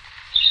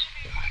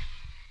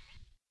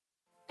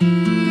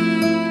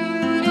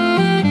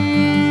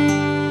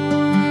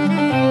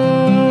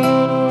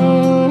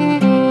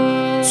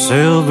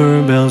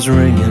 Silver bells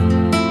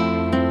ringing,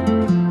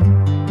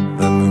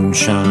 the moon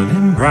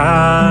shining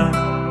bright,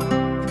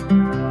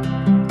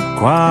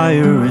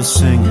 choir is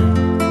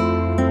singing,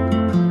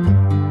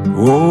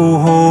 oh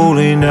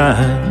holy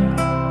night.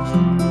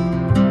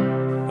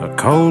 A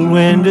cold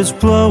wind is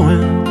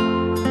blowing,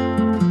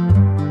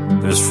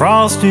 there's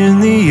frost in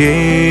the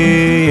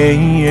air,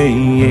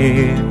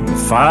 the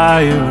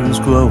fire is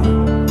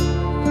glowing,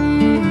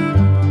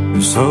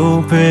 there's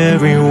hope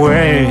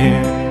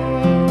everywhere.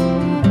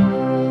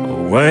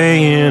 Away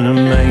in a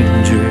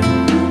manger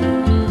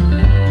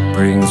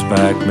brings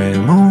back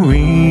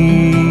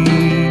memories.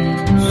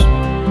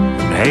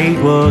 When hate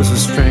was a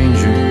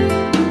stranger,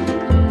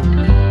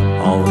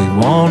 all we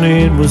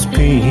wanted was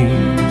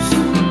peace.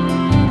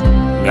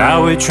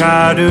 Now we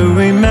try to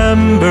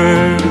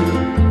remember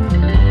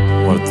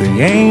what the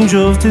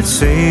angels did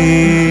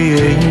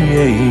say,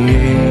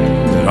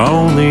 but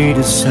only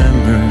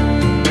December,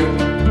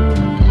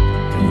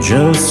 and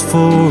just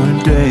for a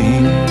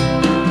day.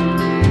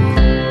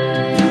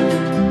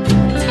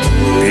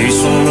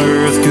 Peace on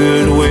earth,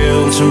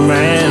 goodwill to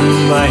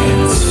man,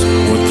 that's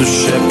what the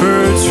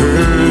shepherds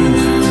heard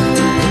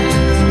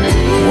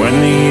when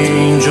the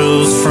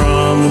angels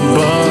from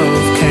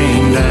above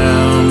came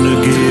down to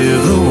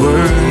give the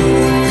word.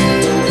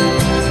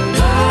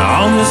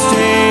 On this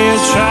day a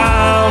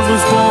child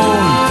was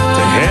born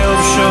to help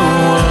show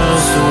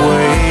us the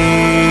way.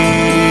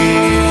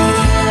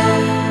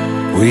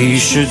 We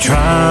should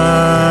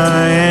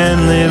try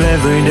and live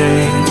every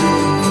day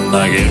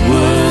like it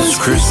was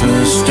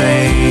Christmas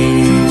Day.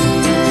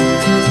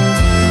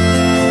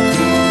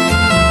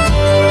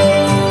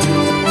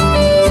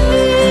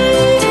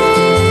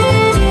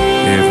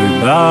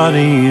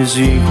 Nobody is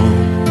equal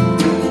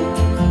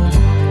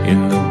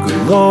in the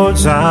good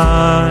Lord's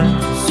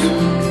eyes.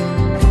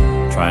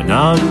 Try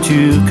not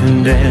to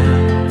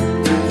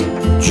condemn,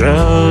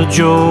 judge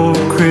or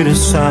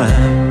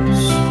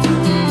criticize.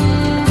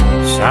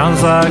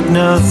 Sounds like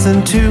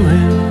nothing to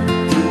him.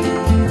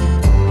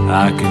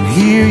 I can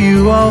hear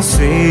you all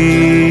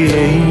say,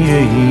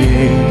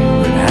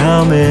 but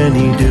how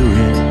many do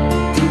it?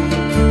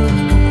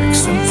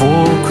 Except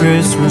for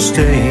Christmas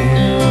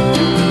Day.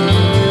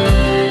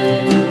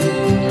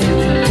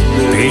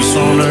 Peace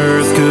on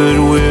earth,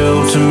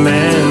 goodwill to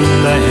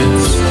men,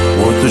 that's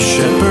what the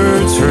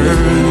shepherds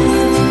heard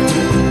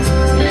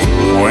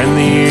when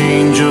the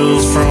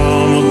angels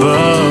from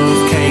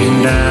above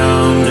came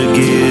down to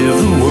give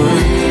the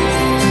word.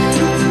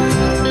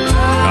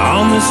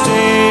 On this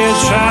day a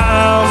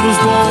child was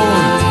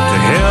born to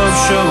help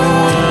show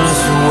us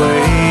the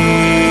way.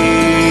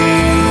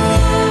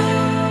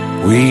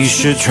 We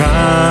should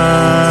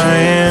try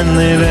and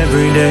live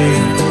every day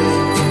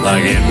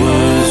like it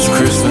was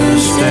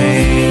Christmas Day.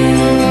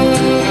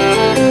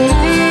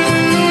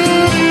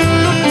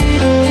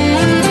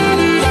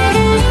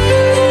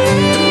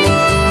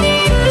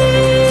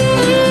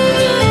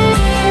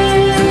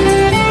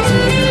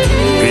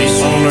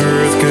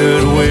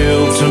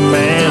 Goodwill to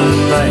man,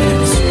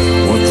 that's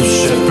what the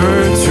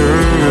shepherds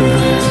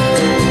heard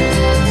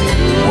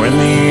when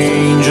the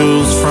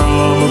angels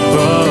from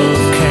above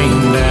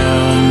came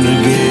down to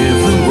give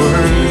the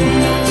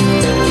word.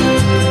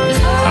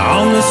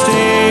 On this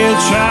day a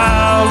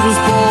child was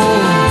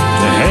born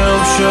to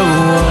help show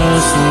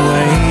us the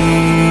way.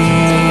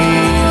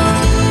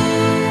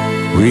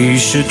 We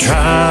should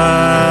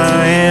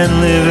try and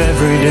live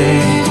every day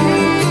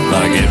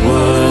like it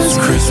was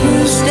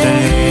Christmas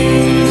Day.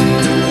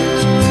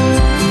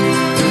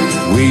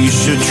 We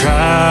should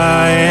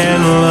try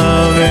and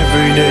love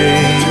every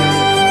day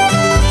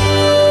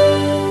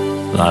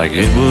like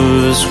it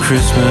was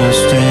Christmas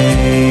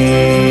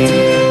Day.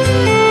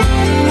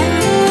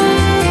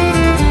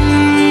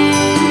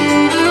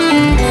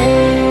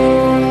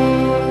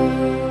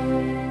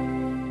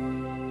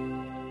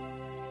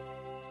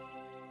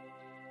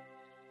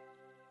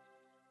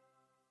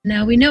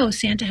 Now we know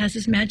Santa has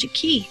his magic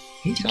key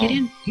to get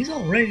in. He's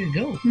all ready to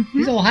go.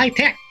 He's all high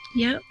tech.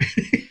 Yep.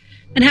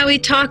 And how he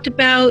talked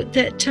about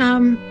that,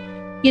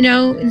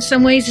 in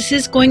some ways this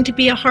is going to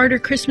be a harder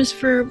Christmas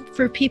for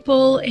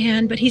people,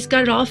 but he's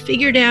got it all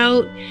figured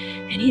out,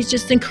 and he's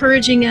just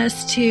encouraging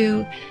us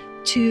to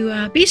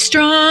be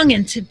strong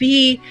and to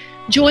be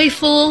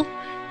joyful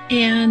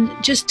and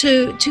just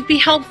to be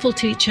helpful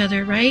to each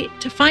other, right?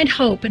 To find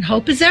hope, and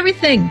hope is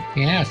everything.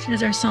 Yes.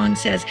 As our song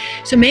says.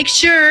 So make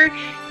sure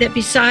that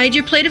beside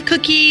your plate of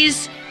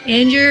cookies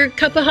and your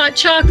cup of hot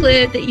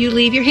chocolate that you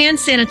leave your hand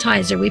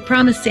sanitizer. We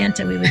promised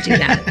Santa we would do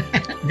that.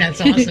 That's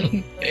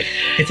awesome.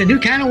 It's a new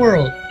kind of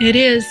world. It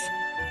is.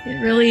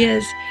 It really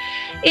is.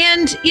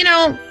 And,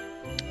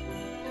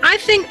 I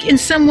think in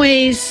some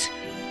ways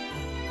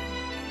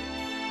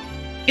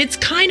it's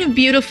kind of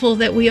beautiful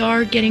that we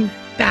are getting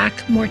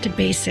back more to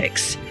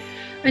basics.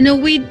 I know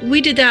we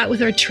did that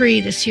with our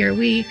tree this year.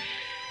 We,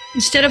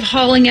 instead of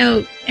hauling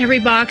out every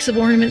box of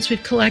ornaments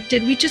we've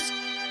collected, we just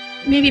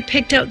maybe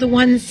picked out the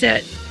ones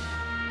that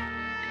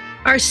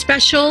are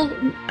special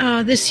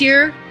this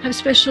year, have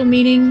special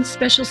meaning,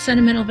 special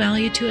sentimental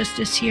value to us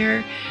this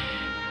year,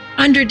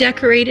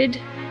 under-decorated,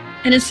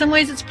 and in some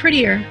ways it's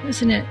prettier,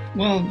 isn't it?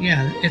 Well,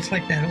 yeah, it's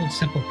like that old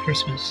simple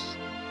Christmas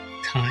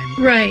time.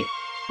 Right.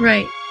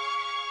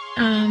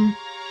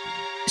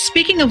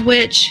 Speaking of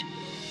which,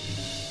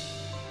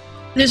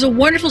 there's a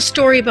wonderful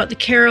story about the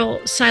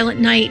carol Silent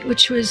Night,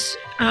 which was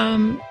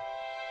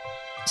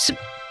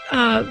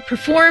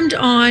performed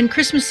on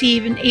Christmas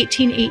Eve in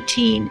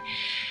 1818.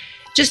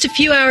 Just a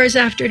few hours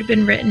after it had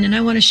been written, and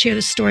I want to share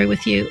the story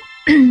with you.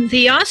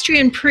 The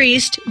Austrian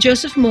priest,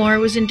 Joseph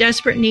Mohr, was in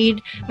desperate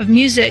need of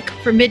music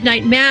for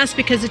midnight mass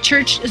because the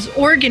church's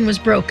organ was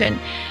broken.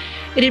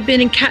 It had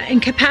been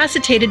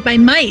incapacitated by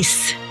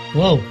mice.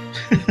 Whoa.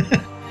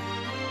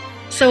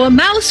 So a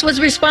mouse was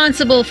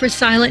responsible for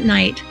Silent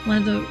Night, one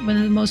of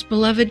the most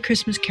beloved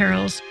Christmas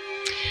carols.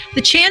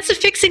 The chance of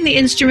fixing the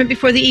instrument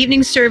before the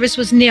evening service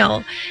was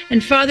nil,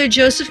 and Father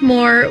Joseph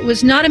Mohr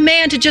was not a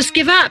man to just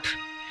give up.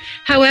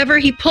 However,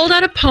 he pulled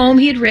out a poem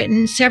he had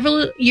written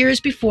several years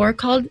before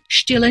called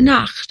Stille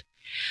Nacht.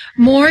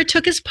 Mohr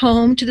took his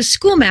poem to the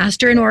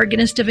schoolmaster and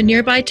organist of a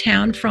nearby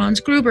town,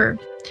 Franz Gruber.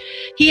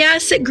 He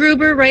asked that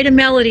Gruber write a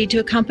melody to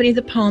accompany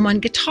the poem on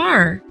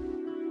guitar.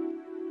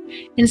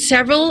 In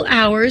several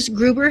hours,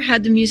 Gruber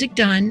had the music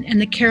done, and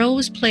the carol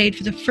was played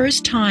for the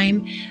first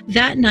time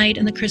that night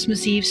in the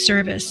Christmas Eve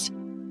service.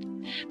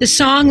 The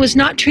song was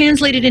not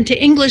translated into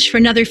English for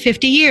another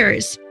 50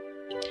 years.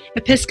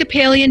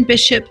 Episcopalian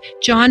Bishop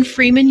John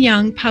Freeman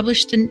Young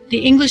published the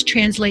English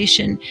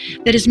translation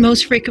that is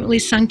most frequently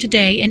sung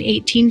today in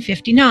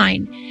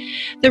 1859.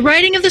 The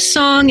writing of the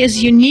song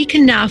is unique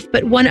enough,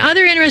 but one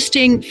other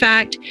interesting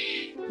fact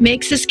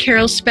makes this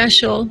carol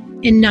special.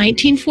 In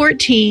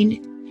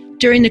 1914,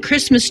 during the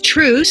Christmas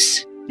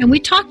truce, and we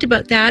talked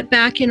about that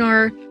back in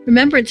our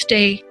Remembrance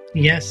Day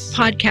Yes.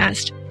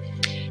 podcast.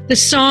 The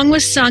song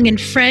was sung in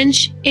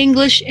French,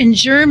 English, and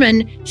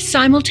German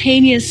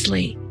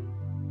simultaneously.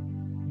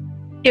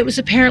 It was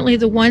apparently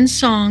the one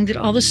song that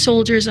all the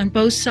soldiers on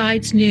both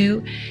sides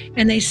knew,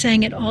 and they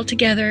sang it all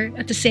together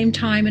at the same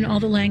time in all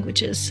the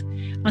languages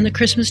on the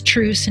Christmas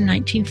truce in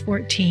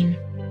 1914,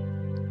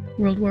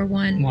 World War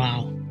I.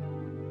 Wow.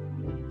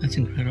 That's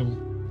incredible.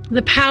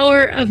 The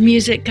power of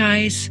music,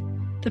 guys.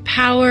 The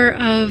power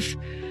of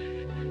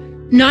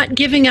not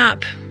giving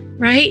up,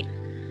 right?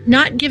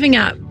 Not giving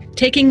up.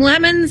 Taking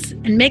lemons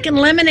and making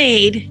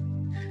lemonade.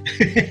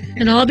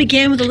 It all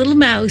began with a little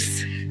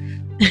mouse.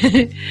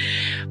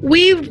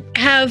 We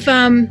have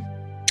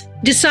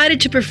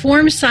decided to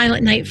perform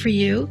Silent Night for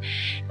you,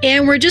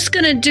 and we're just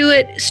going to do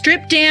it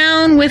stripped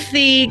down with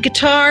the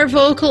guitar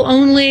vocal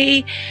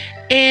only,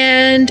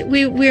 and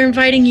we're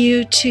inviting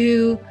you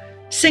to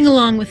sing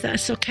along with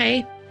us,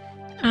 okay?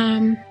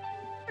 I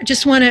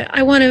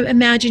want to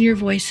imagine your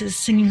voices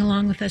singing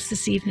along with us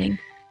this evening.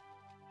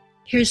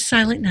 Here's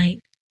Silent Night.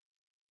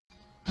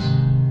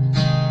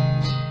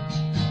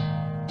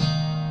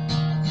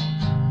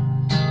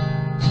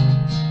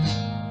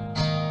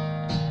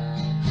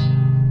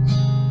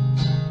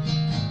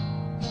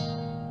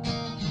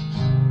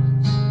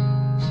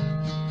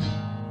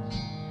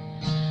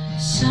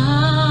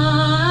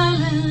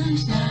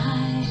 Silent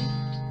night,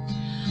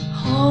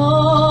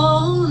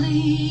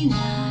 holy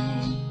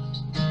night,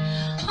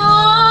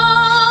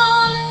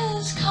 all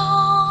is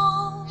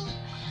calm,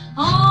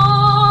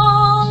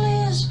 all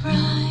is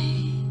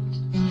bright,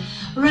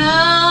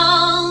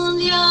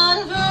 round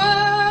yon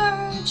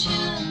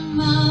virgin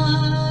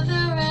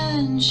mother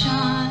and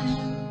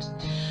child,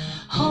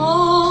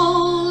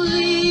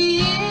 holy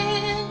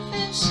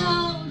infant,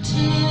 so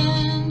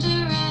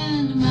tender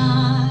and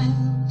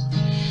mild,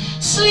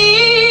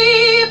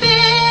 sleep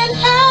in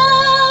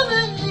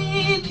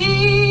heavenly peace,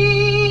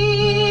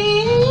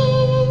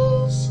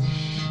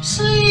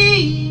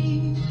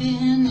 sleep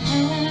in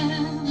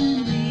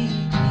heavenly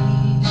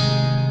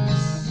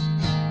peace.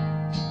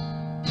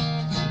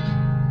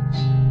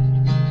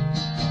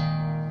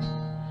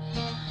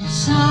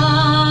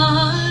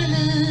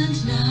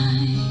 Silent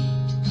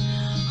night,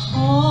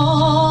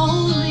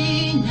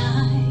 holy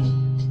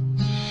night,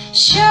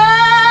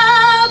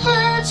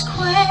 shepherds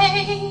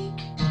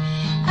quake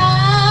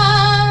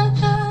at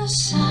the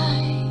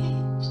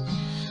sight,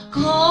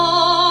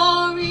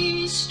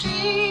 glory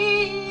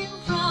stream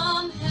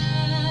from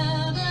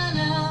heaven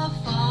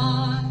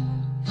afar,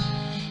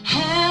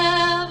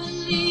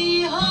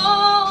 heavenly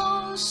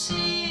hosts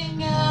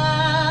sing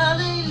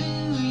Alleluia.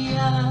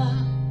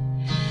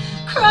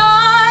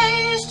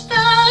 Christ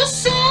the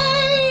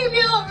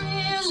Savior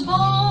is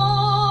born.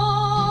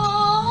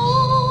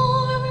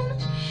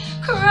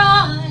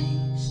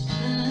 Christ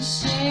the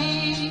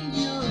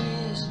Savior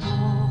is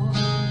born.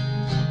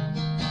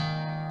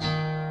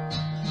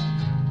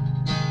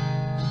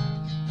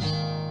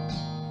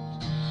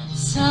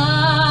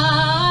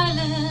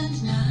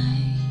 Silent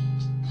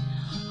night,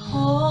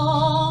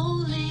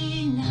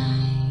 holy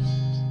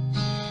night,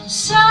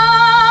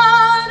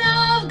 Son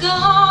of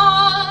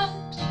God,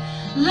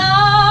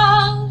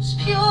 love's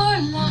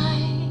pure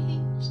light,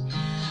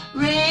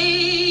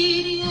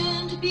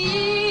 radiant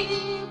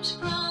beams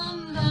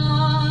from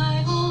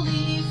thy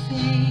holy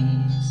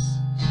face,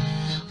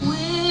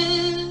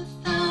 with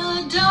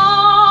the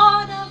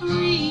dawn of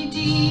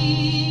redeeming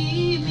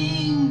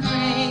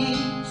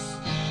grace.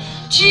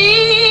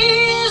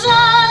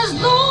 Jesus,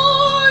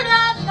 Lord,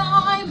 at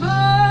thy birth,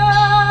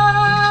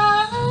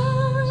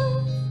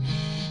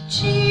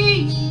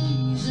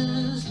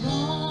 Jesus,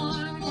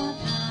 Lord, at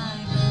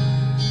thy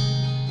birth,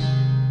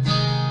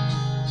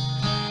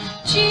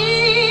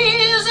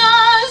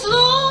 Jesus,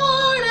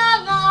 Lord,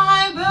 at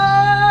thy birth,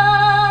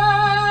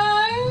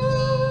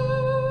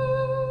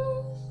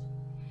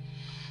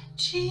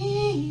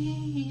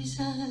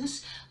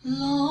 Jesus,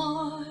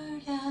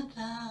 Lord, at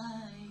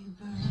thy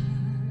birth.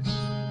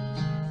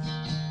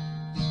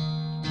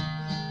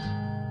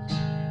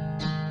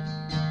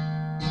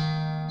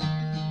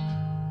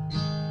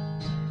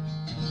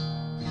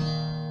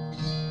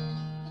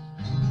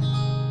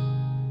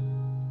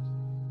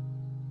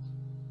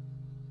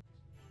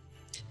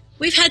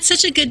 We've had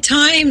such a good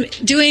time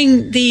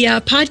doing the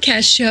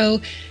podcast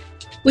show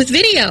with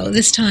video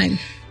this time.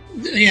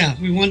 Yeah,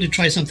 we wanted to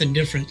try something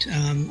different.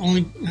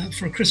 Only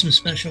for a Christmas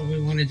special,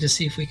 we wanted to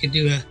see if we could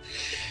do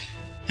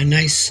a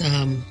nice,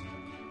 warm,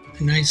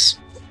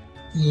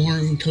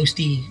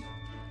 toasty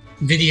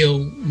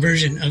video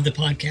version of the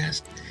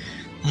podcast.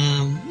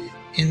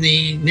 In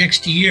the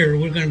next year,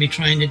 we're going to be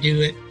trying to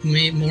do it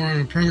more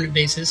on a permanent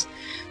basis.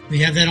 We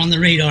have that on the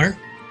radar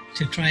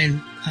to try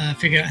and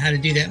figure out how to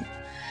do that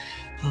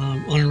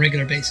on a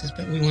regular basis.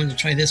 But we wanted to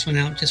try this one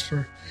out just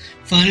for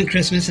fun and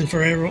Christmas and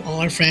for all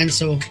our friends,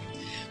 so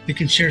we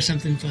can share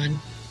something fun.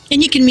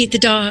 And you can meet the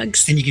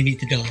dogs. And you can meet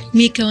the dogs.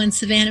 Miko and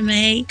Savannah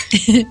Mae.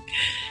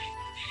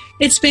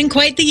 It's been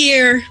quite the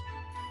year,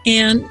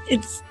 and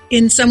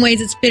in some ways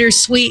it's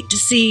bittersweet to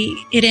see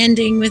it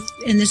ending with,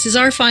 and this is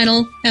our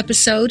final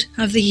episode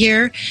of the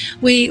year.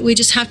 We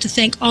just have to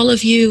thank all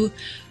of you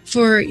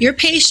for your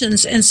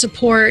patience and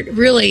support,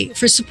 really,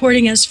 for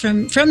supporting us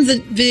from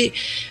the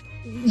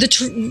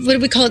what do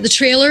we call it, the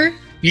trailer?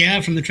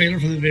 Yeah, from the trailer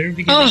from the very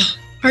beginning. Oh,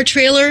 our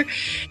trailer,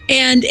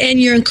 and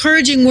your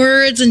encouraging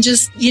words, and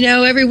just,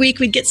 every week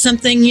we'd get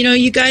something,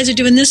 you guys are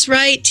doing this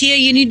right, Tia,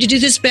 you need to do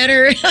this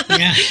better.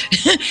 Yeah.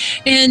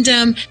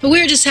 And but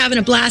we were just having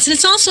a blast, and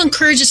it's also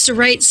encouraged us to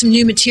write some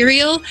new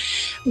material.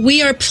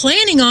 We are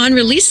planning on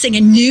releasing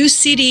a new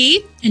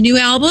CD, a new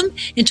album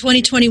in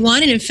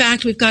 2021, and in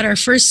fact we've got our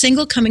first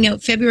single coming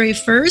out February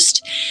 1st,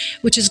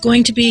 which is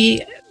going to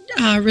be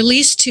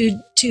released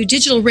to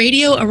digital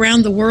radio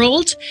around the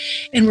world,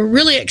 and we're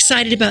really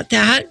excited about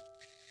that.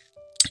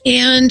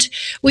 And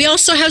we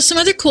also have some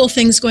other cool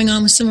things going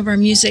on with some of our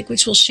music,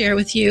 which we'll share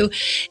with you.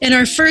 And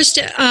our first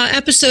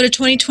episode of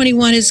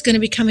 2021 is going to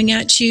be coming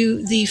at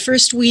you the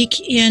first week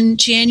in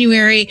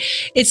January.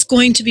 It's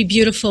going to be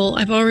beautiful.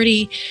 I've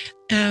already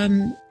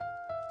done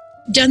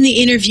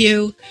the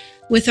interview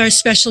with our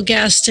special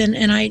guest, and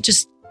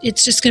it's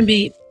just going to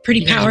be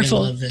pretty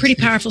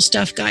powerful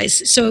stuff,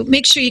 guys. So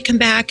make sure you come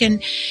back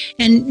and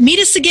meet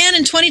us again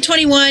in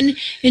 2021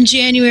 in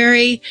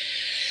January.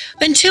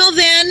 Until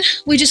then,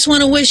 we just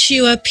want to wish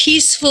you a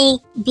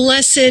peaceful,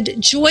 blessed,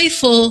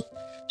 joyful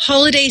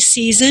holiday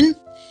season.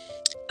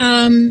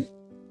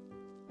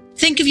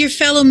 Think of your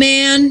fellow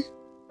man.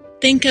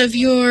 Think of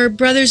your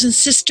brothers and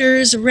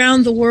sisters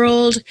around the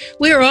world.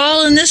 We're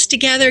all in this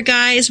together,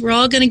 guys. We're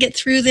all going to get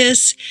through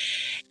this,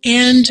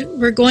 and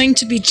we're going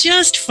to be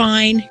just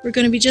fine. We're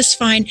going to be just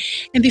fine.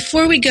 And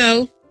before we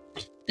go,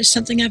 there's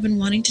something I've been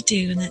wanting to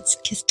do, and that's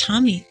kiss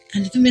Tommy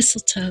under the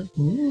mistletoe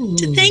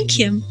to thank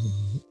him.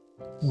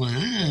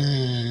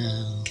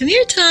 Wow. Come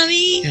here,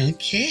 Tommy.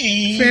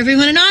 Okay. For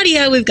everyone in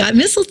audio, we've got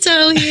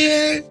mistletoe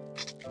here.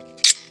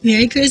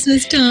 Merry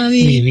Christmas,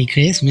 Tommy. Merry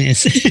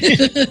Christmas.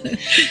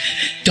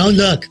 Don't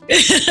look.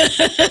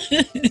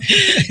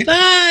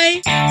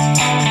 Bye.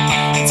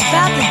 It's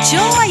about the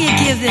joy you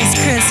give this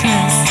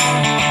Christmas.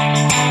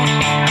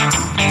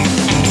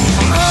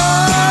 Oh,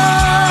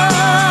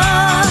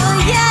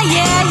 yeah,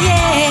 yeah,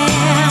 yeah.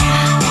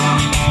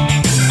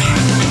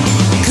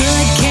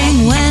 Good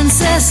King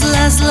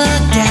Wenceslas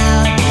looked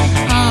out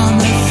on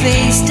the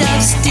feast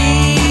of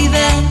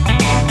Stephen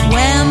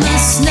when the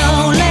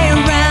snow lay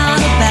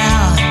round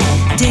about,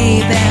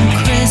 deep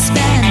and crisp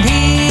and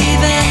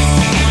even.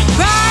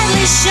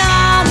 Brightly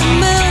shone the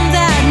moon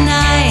that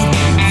night,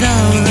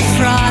 though the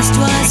frost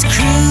was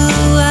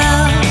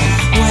cruel.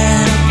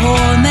 When a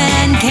poor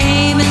man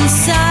came in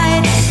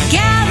sight,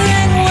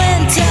 gathering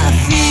winter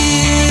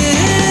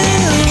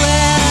fuel.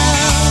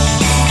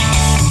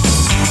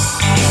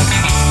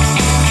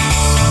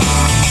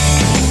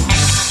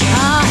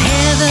 Ah,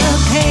 here the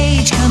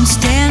page, come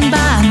stand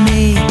by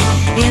me,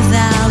 if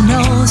thou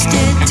knowst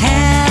it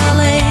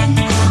telling.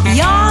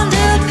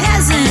 Yonder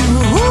peasant,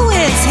 who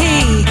is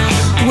he?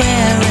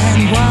 Where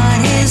and what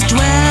his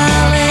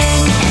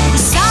dwelling?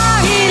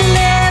 Sire, he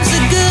lives a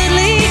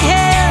goodly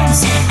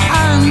hills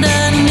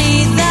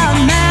underneath the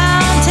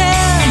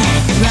mountain,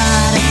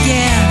 right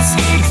against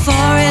the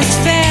forest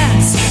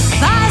fence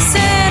by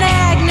St.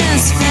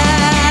 Agnes fountain.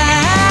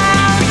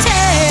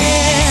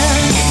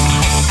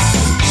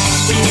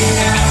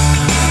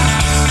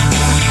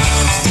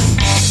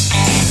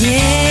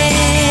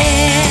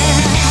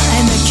 Yeah,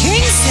 and the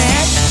king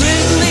said,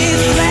 bring me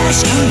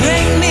flesh and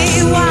bring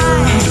me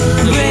wine,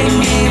 bring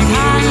me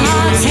pine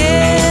logs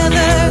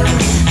hither.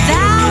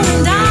 Thou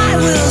and I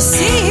will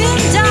see him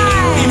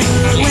dine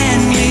when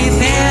we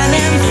bear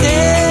them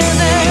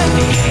thither.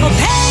 Oh,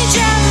 page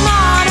and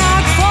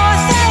monarch,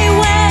 forth they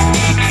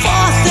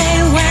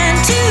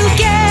went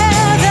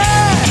together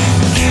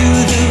through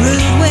the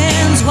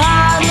ruins,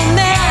 wild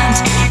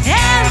lament,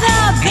 and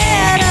the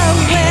better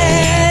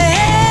weather.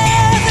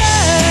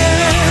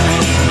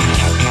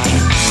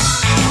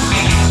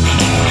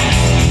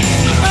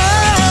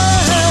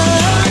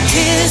 Oh,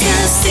 'tis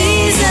the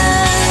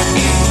season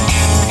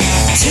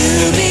to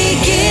be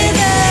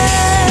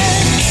given.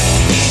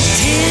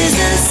 'Tis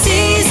the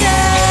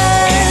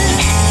season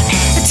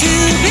to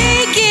be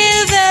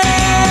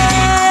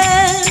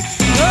given.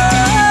 Oh.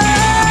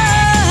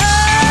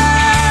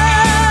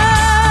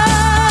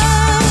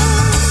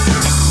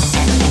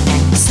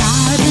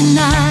 Sorry, the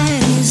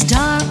night is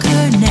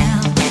darker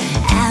now,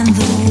 and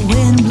the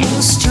wind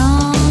blows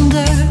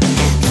stronger.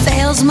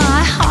 Fails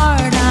my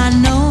heart, I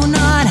know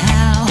not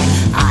how.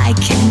 I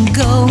can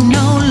go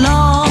no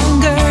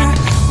longer.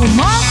 Well,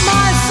 mark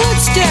my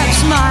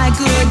footsteps, my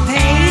good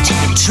page.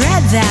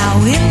 Tread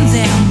thou in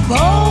them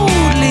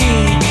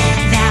boldly.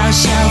 Thou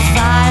shalt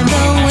find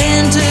the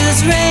winter's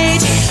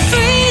rage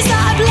freeze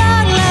thy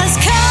bloodless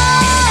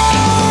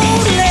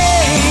coldly.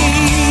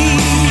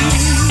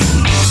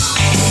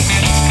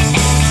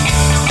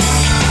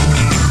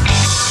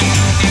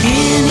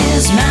 In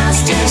his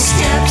master's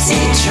steps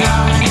he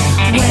trod,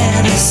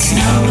 where the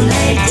snow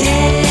lay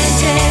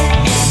dinted.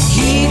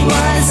 He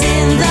was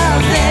in the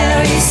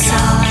very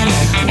sod,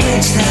 with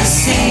which the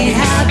saint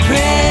had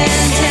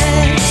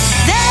printed.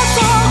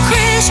 Therefore,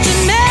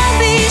 Christian man,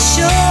 be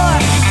sure,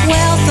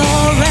 wealth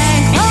or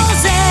rank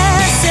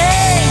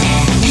possessing,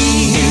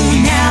 ye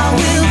who now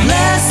will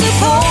bless the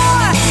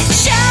poor,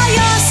 shall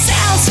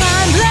yourselves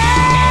find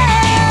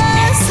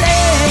blessing.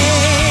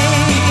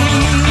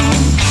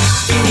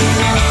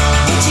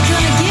 What you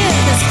gonna give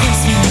this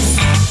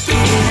Christmas?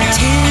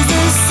 'Tis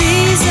the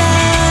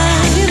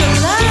season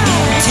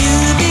to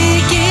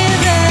be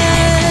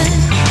given.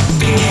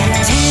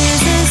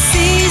 'Tis the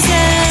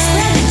season,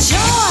 spread the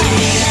joy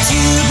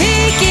to be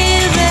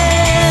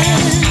given.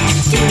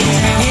 Yeah,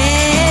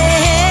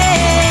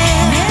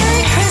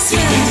 Merry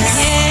Christmas.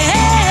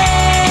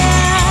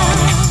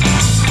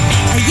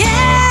 Yeah, yeah.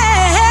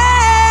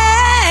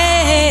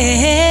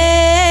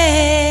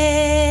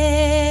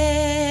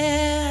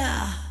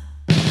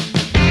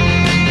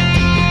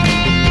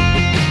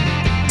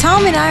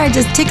 Tom and I are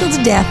just tickled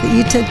to death that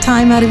you took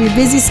time out of your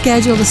busy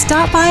schedule to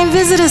stop by and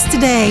visit us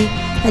today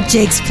at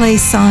Jake's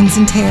Place Songs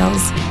and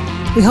Tales.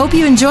 We hope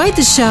you enjoyed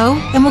the show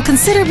and will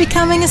consider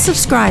becoming a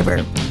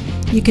subscriber.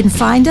 You can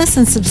find us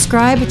and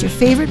subscribe at your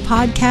favorite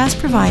podcast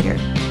provider.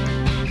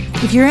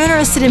 If you're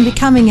interested in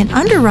becoming an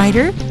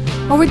underwriter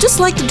or would just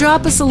like to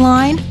drop us a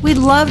line, we'd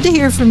love to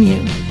hear from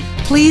you.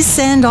 Please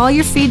send all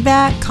your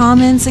feedback,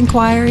 comments,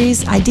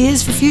 inquiries,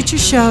 ideas for future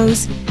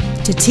shows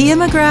to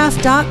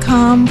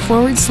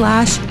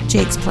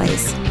tiamcgrath.com/Jake's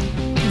Place.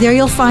 There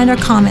you'll find our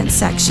comments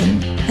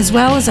section, as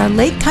well as our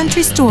Lake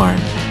Country store.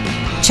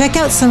 Check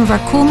out some of our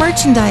cool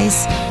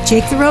merchandise,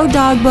 Jake the Road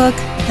Dog Book,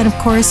 and of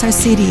course our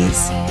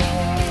CDs.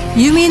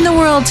 You mean the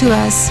world to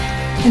us,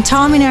 and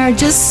Tom and I are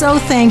just so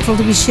thankful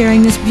to be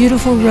sharing this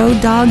beautiful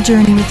road dog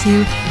journey with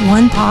you,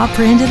 one paw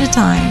print at a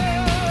time.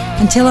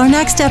 Until our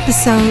next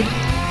episode,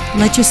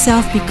 let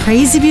yourself be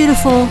crazy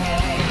beautiful,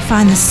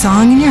 find the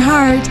song in your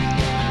heart,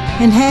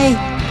 and hey,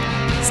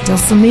 still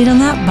some meat on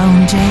that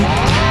bone,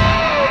 Jake.